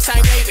 keep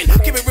baseline raving.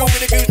 Keep it real with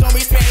the goose, no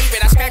me's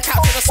behaving. I skank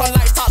out till the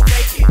sunlight starts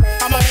breaking.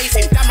 I'm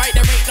amazing, damn right,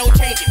 there ain't no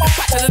changing.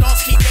 Back to the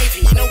dance, keep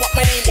raving. You know what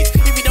my name is.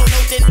 If you don't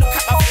know, then look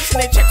at my face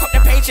and then check up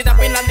the pages.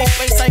 I've been on this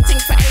baseline thing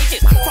for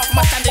ages. Far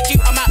from my standard,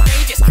 I'm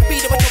outrageous.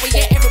 Be the way,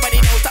 yeah, everybody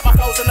knows that my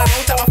flow's on the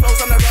road, that my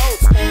flow's on the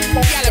roads.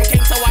 Gyal, them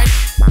came to wine.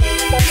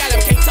 Gyal,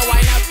 them came to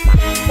wine out.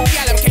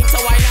 Gyal, them came to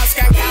wine out,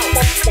 skank out.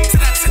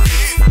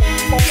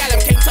 Gyal,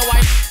 them came to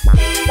wine.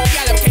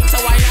 Gyal, them came to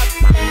wine out.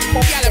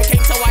 Gyal, them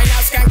came to wine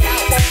out, skank out.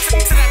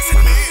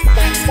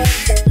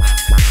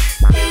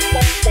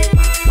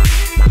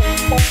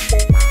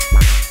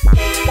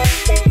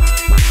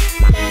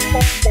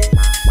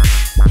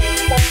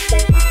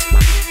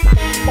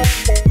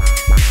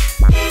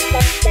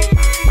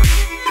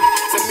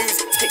 It's a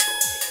music,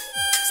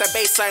 it's a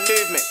baseline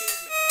movement.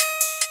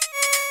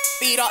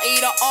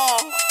 B.E.R,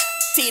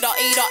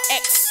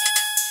 T.E.X.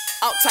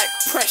 Outside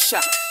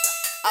pressure.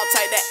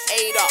 Outside the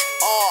A.R.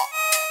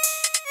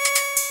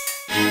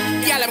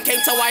 Gyal, them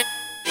came to wine.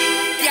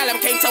 Gyal, them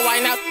came to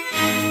wine out.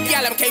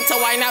 Gyal, them came to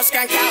wine out,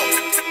 skank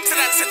out.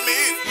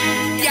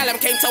 Gyal, them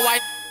came to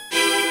wine.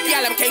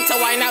 Gyal, them came to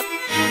wine out.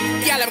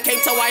 Gyal, them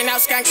came to wine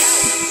out, skank out.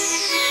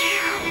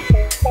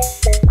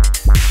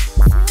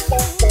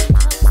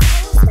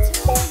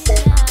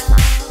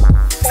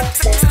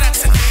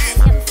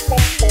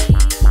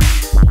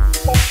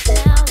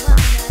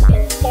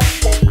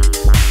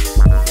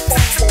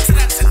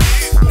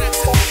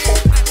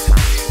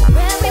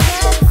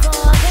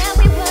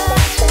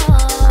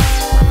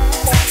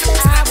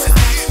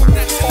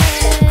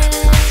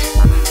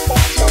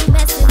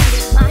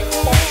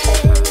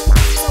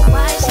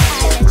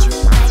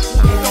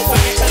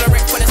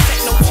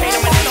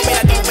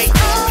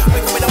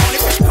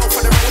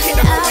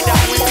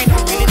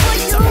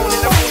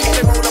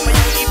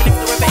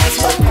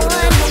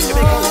 I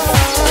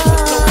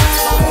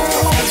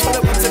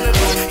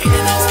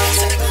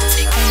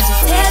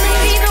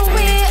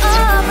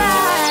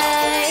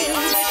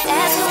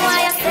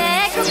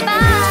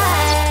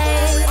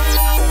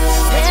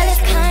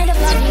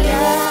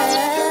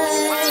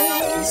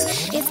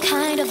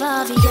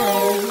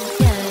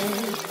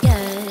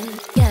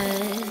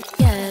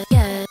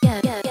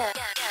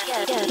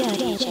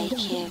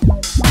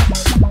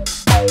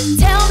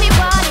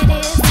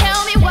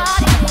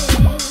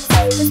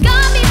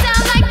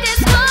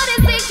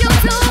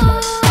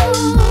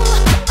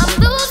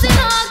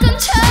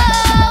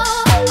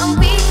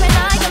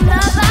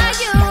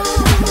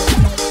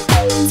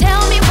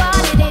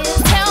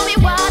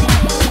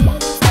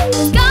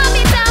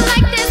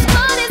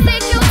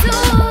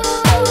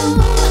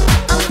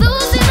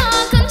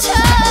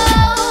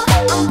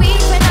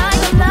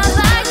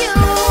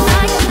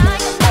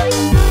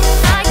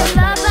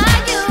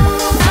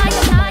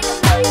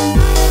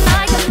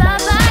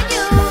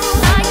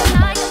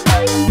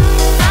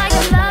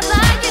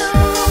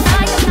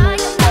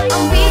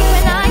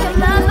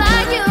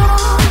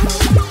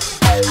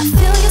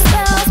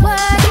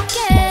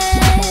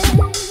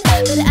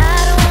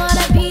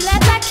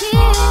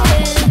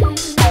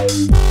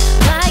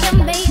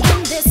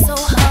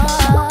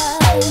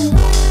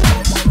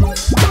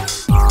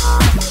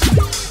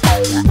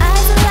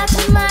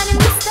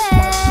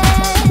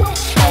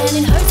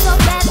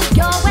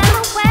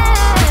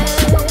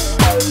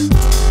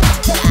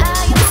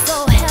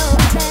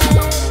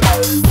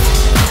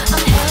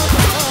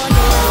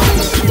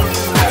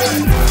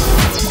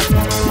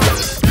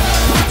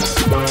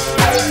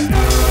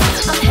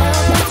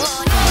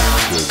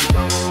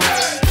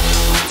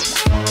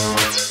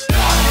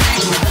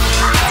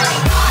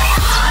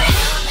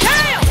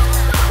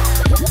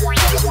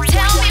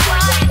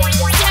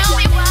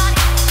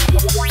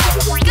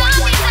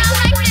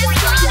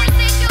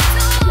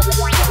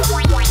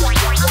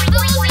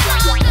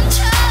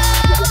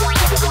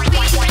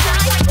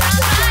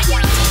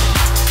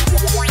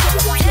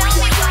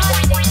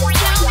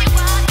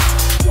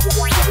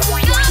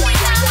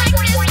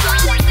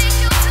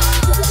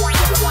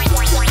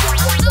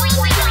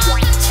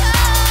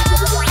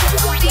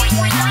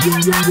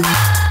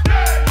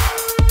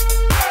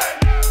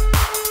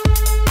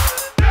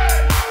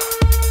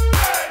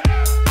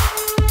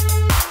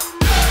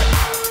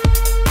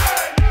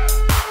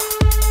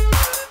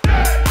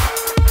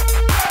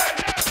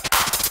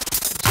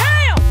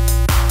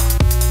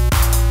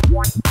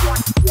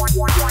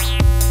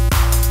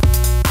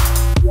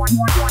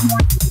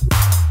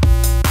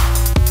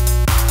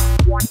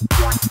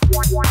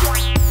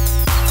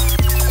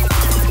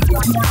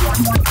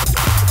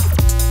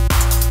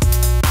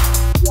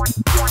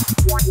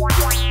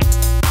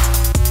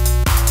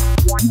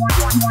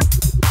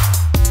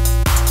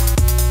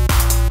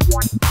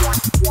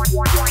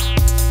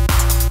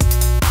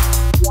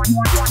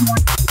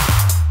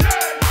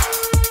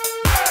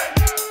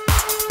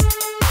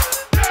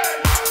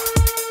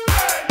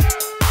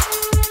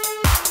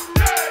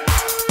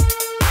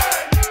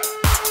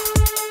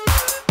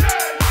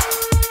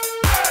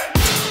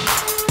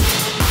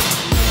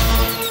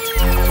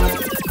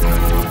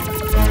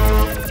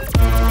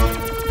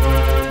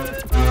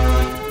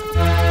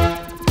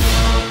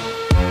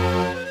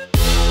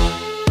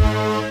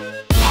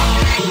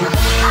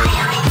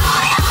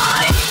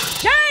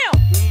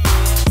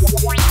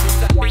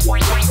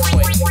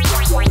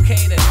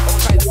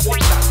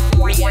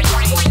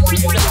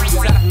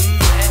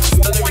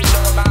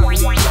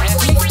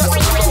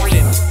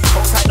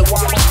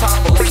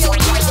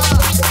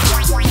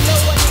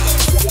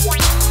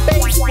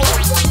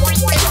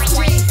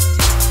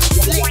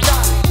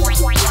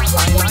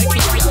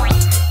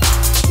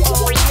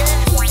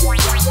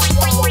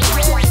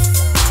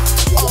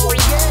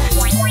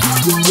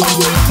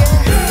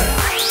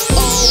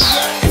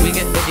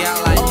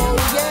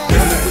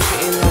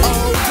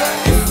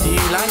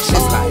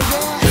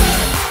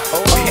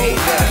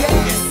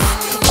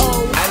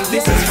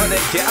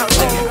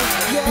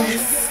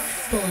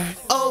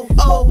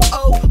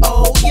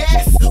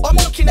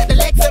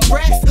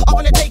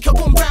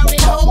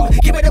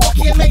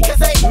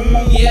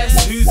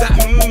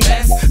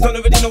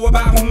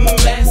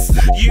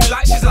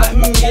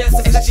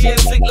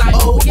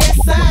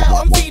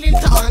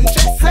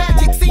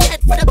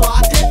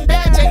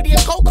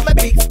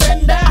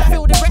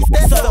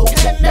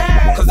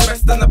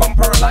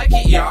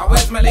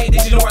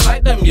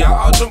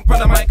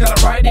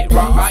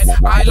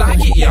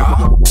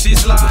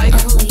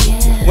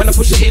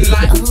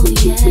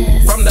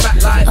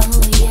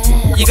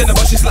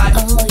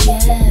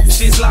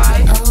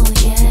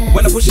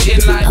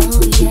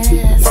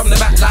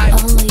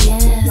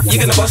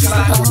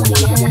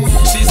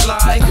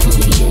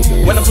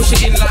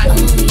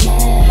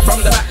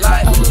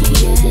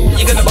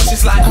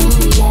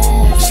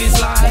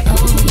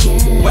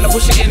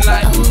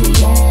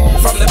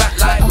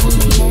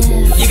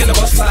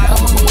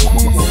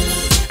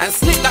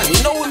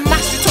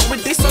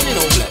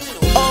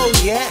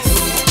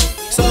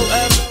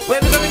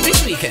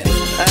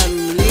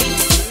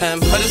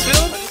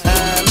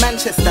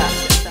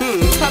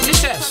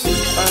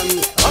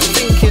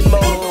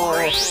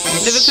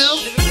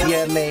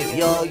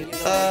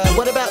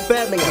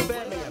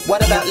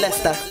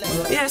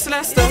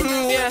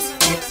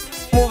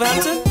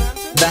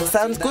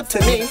Sounds good to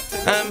me.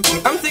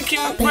 I'm thinking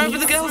wherever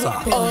the girls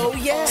are. Oh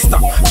yeah.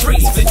 Stop,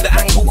 freeze, flip the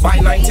angle by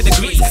 90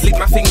 degrees. Lick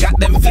my finger at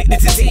them, flick the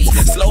titties.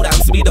 Slow down,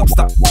 speed up,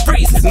 stop,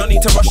 freeze. No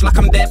need to rush like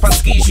I'm there on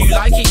skis. You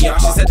like it, yeah?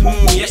 She said,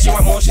 yes, you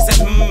want more. She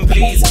said,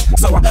 please.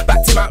 So I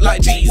backed him out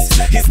like G's.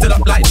 He stood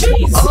up like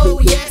G's. Oh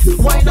yes,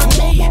 wine on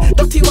me.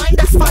 Dirty wine,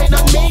 that's fine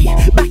on me.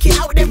 Back it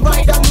out, then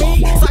ride on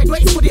me.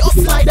 Sideways, put it up,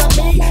 slide on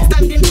me.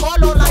 Standing tall,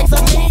 all eyes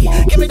on me.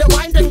 Give me the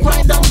wine, then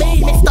grind on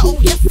me. Mr. Oh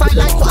yes, I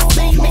like what I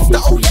see.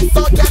 Mr. Oh yes,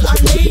 all gal on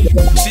me.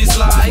 She's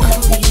like,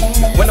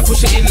 when I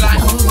push it in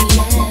like,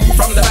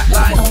 from the back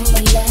line,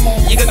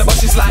 you're gonna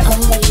bust his like.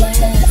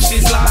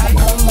 She's like,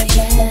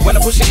 when I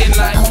push it in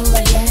like,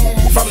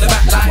 from the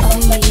back line,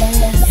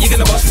 you're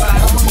gonna bust his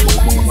like.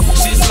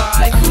 She's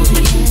like,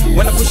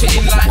 when I push it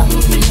in like,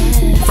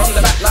 from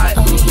the back line,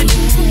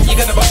 you're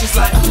gonna bust his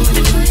like.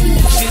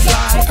 She's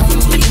like,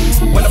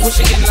 when I push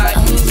it in like,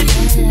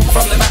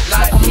 from the back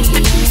line,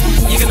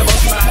 you're gonna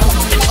bust his like.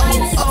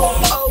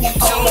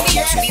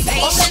 Yes, I'm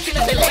looking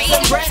at the legs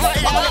and breath. I'm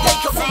gonna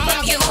take a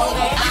from you.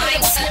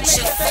 I'm such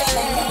a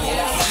fool.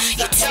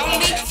 You told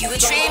me you would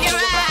dream your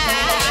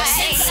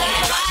eyes,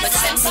 but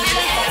since I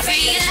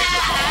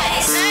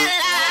realized the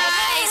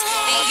lies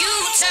that you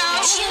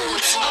told,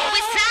 oh,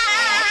 it's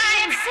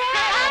time.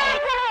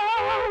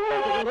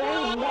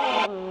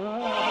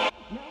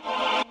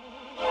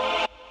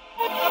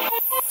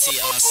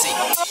 TRC.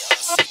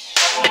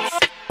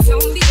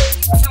 Don't be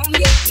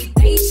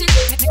patient,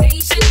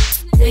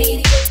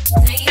 lady, just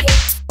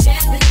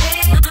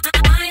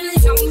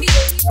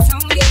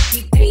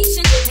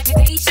don't be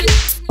patient,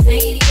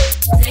 lady,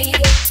 just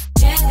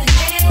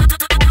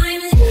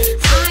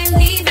I'm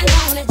leaving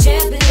on a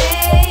jet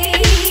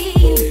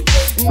plane,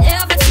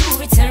 never to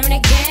return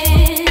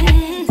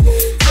again.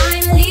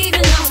 I'm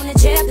leaving on a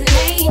jet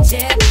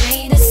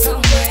plane to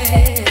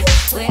somewhere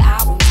where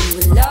I will be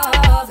with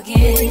love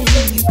again.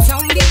 You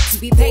told me to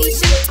be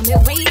patient, I'm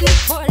here waiting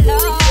for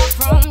love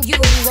from you.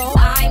 Oh,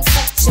 I'm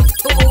such a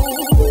fool.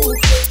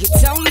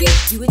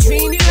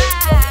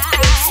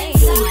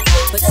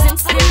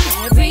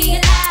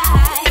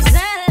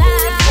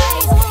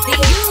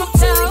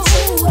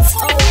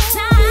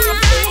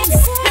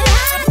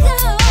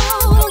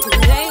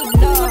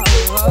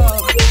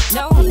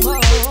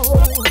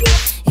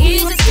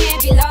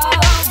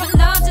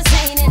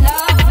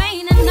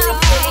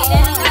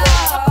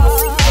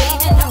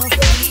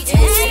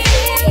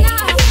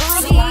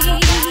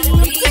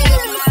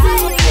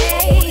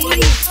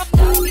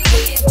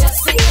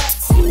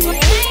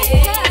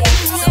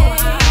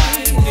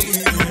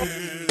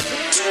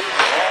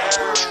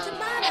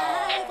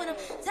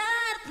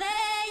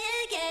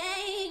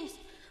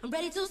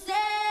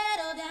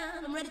 settle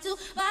down. I'm ready to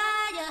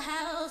buy your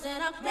house,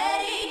 and I'm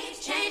ready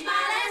to change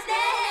my last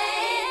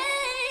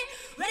name.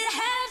 Ready to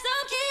have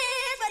some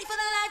kids, ready for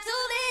the life to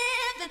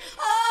live, and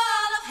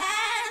all I've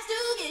has to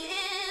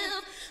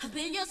give. I've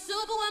been your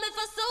superwoman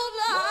for so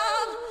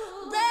long,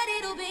 ready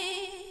to be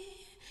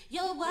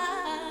your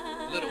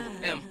wife. Little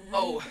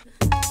M.O.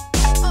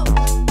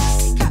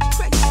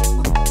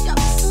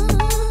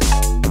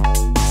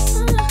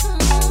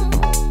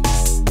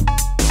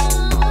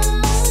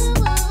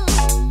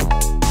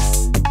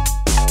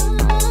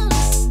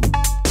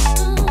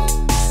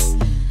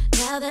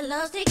 Now that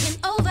love's taking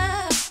over,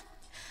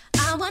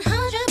 I'm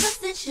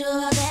 100%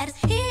 sure that it's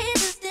here to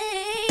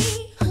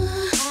stay.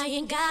 I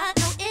ain't got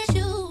no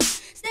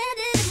issues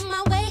standing in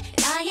my way,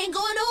 and I ain't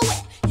going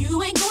nowhere.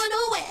 You ain't going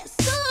nowhere.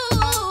 So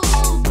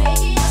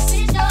make it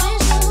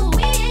official.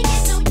 We ain't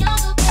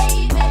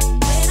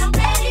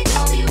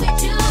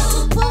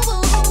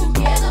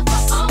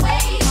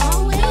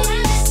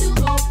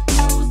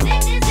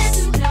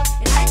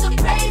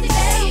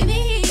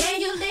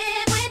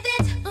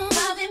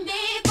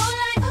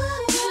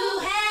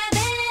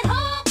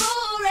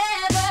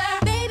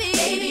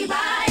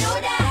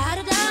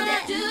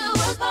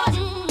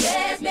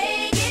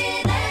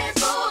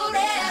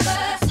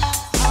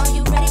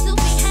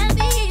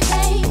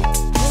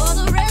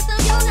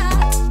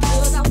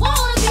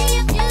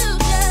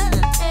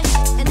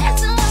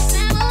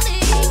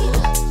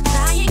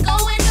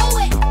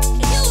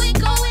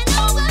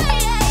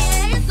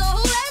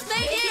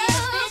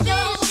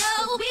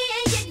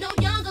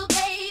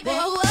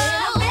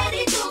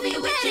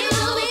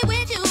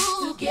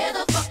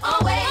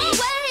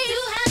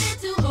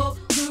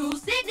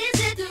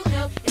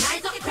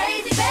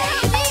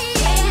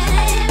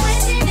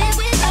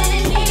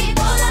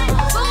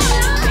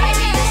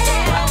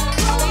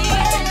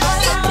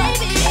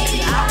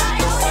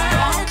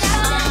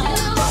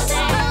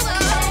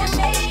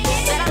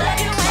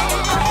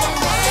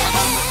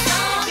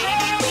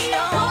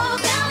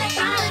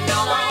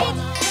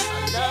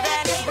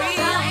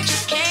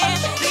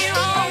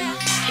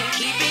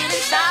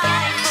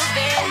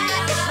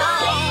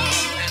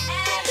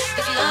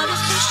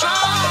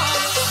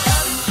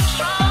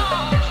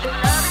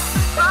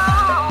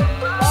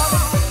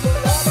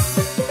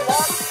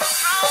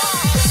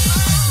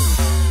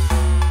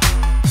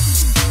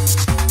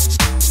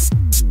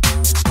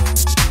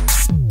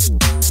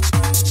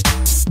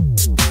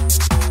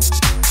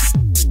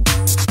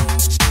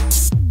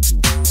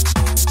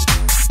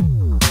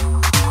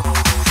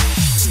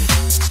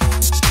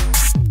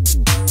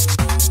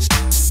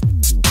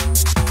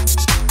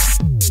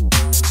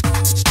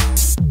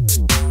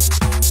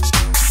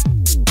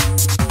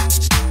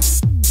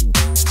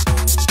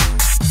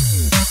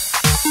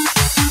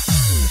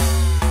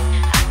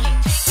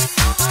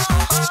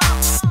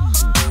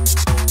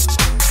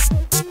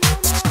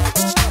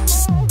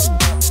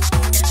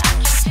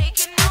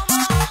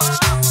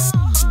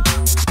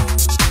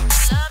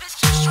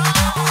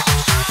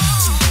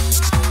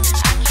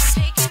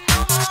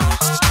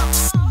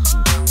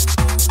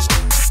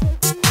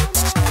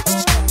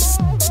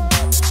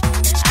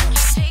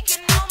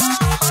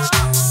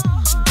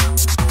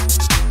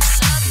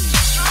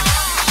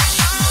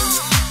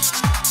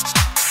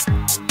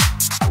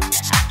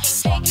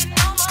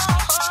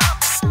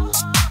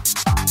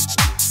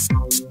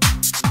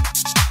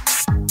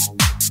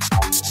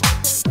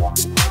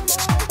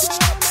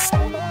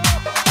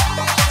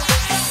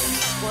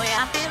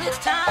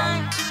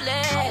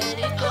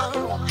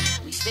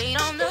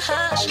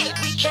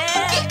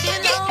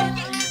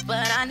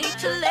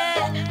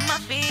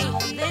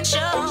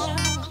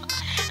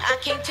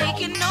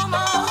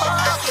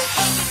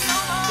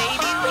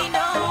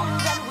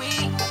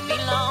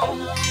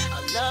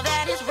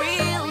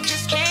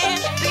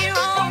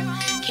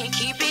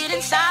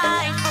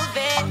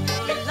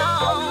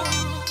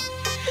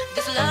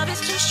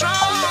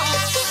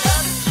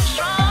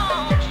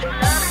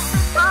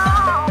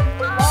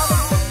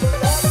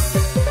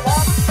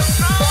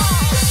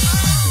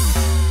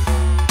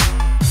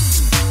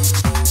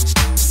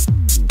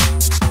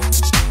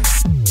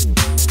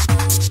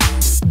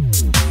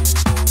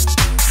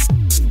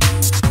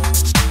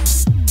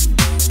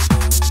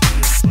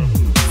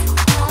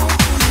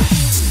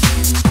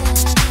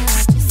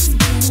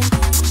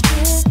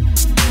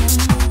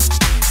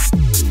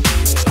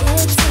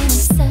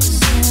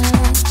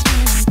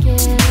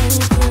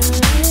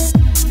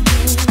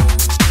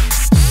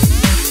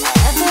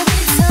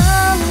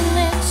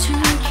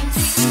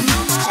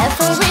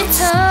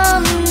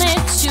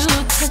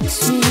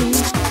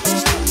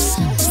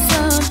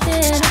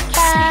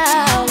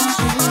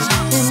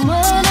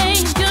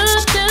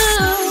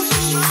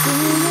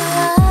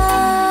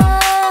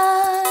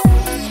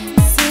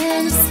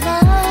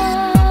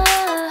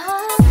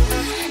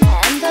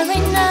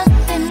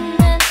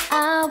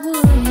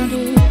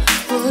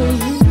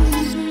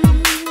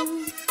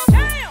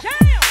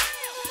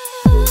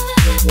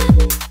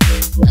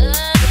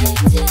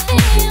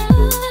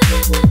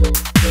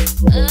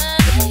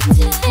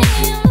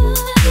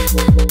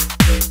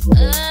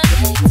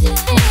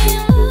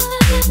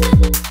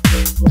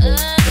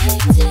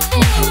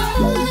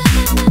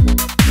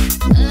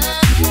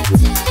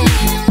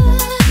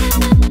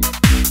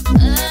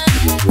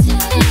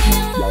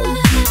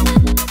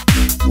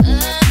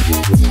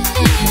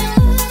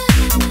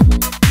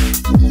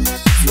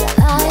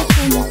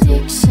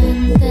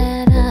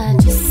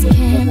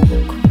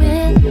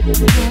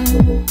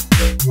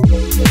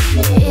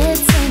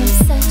It's an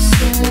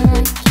obsession,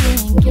 I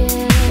can't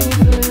get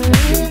over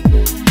it.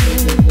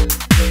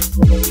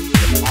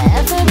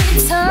 Every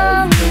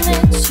time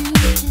that you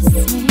kiss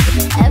me,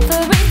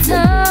 every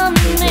time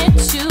that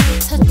you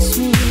touch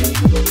me,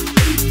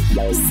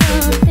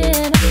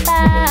 something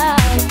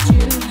about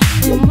you,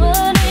 and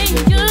what do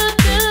you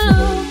do?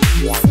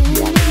 See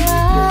your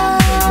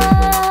eyes,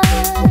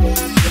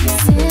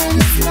 see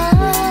the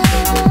smile,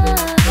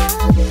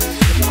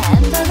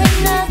 and there ain't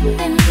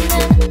nothing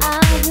that I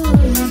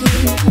wouldn't do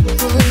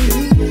for you.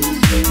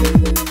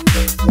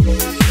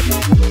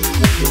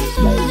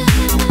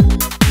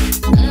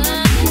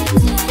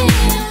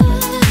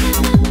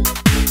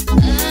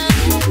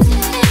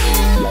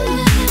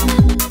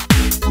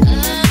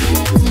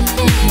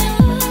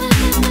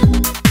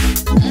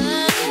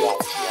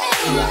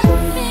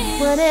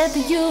 Whatever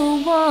you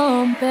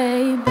want,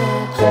 baby,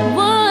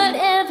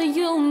 whatever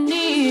you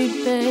need,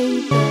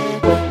 baby,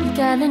 you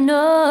gotta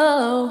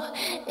know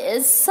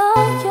it's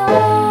all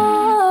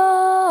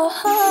yours.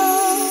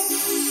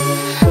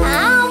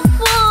 I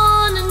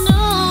wanna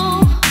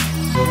know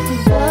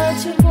what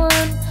you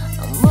want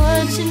and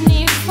what you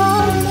need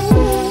from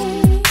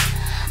me.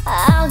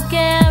 I'll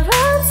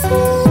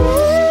guarantee.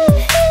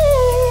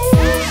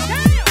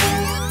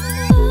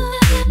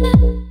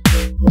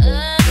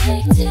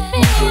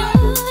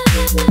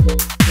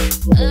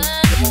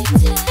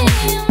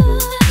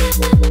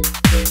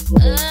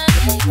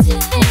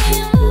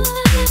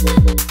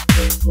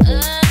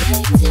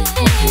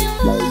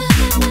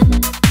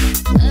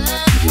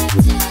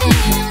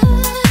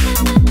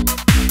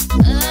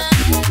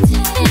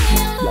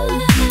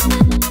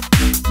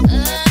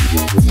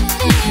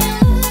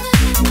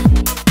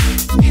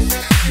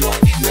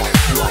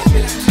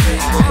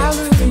 I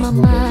lose my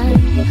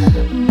mind,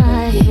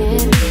 my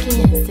head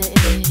begins to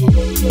ache.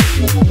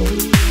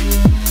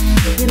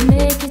 You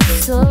make it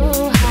so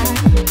hot,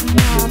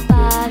 my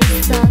body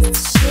starts to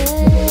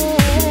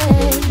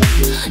shake.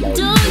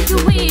 Do you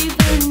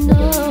even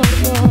know,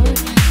 boy,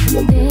 the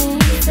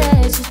things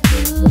that you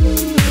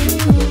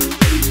do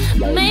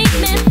make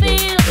me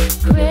feel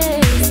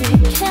crazy?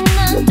 Can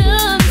I do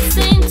the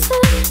same to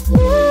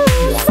you?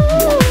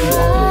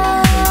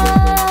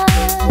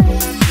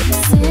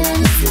 See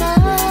the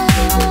smile,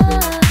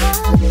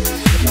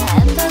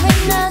 and there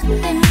ain't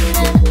nothing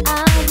that I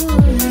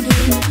wouldn't do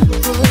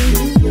for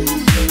you.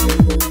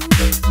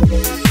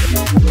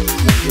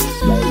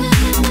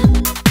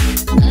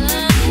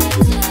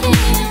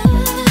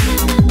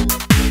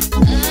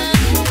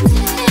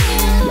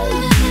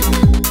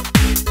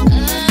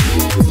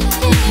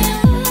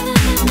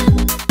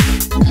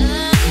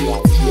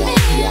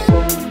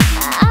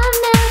 I've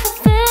never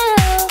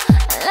felt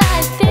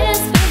like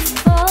this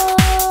before.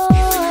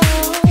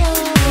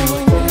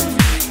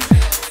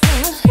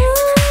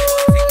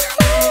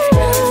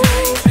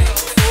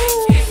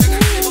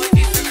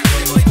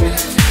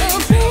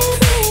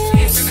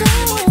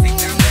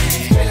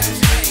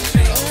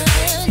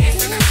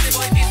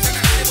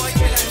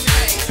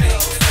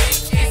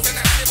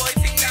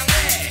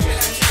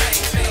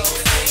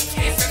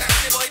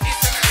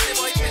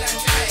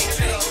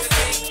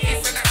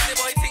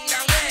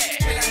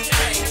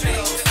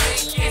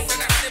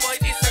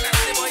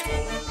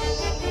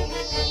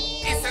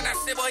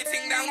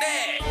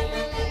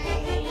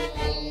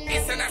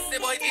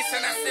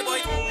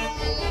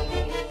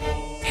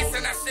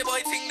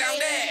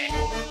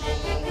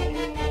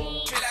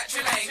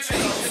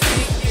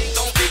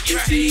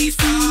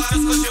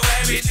 Just cause you're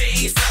wearing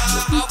jeans,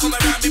 I'll come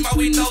around with my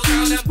windows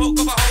down and poke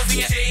up a holes in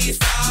your jeans.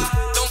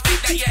 Don't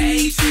think that you're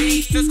AG,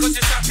 just cause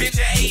you're shopping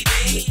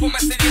JD. Put my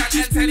city on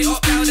and tell it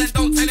up loud and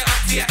don't tell it up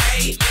till you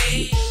hate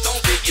me. Don't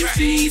think you're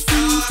jeans,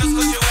 just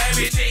cause you're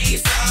wearing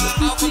jeans,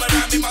 I'll come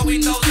around with my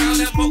windows down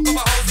and poke up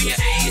a holes in your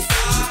jeans.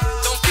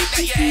 Don't think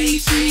that you're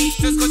AG,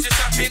 just cause you're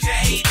shopping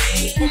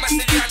JD. Put my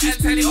city on and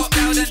tell it up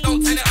loud and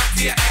don't tell it up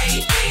till you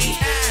hate me.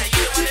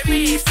 You don't wanna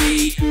race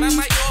me, man,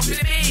 my you're for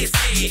the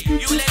basic.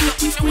 You let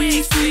up with your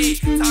waist,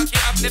 talk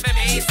it up, never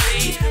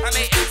messy. I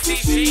make MC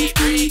sheet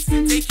breaks,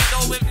 take it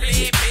all and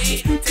flip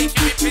it, take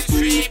it rip and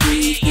strip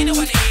it. You don't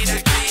wanna hear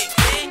that click.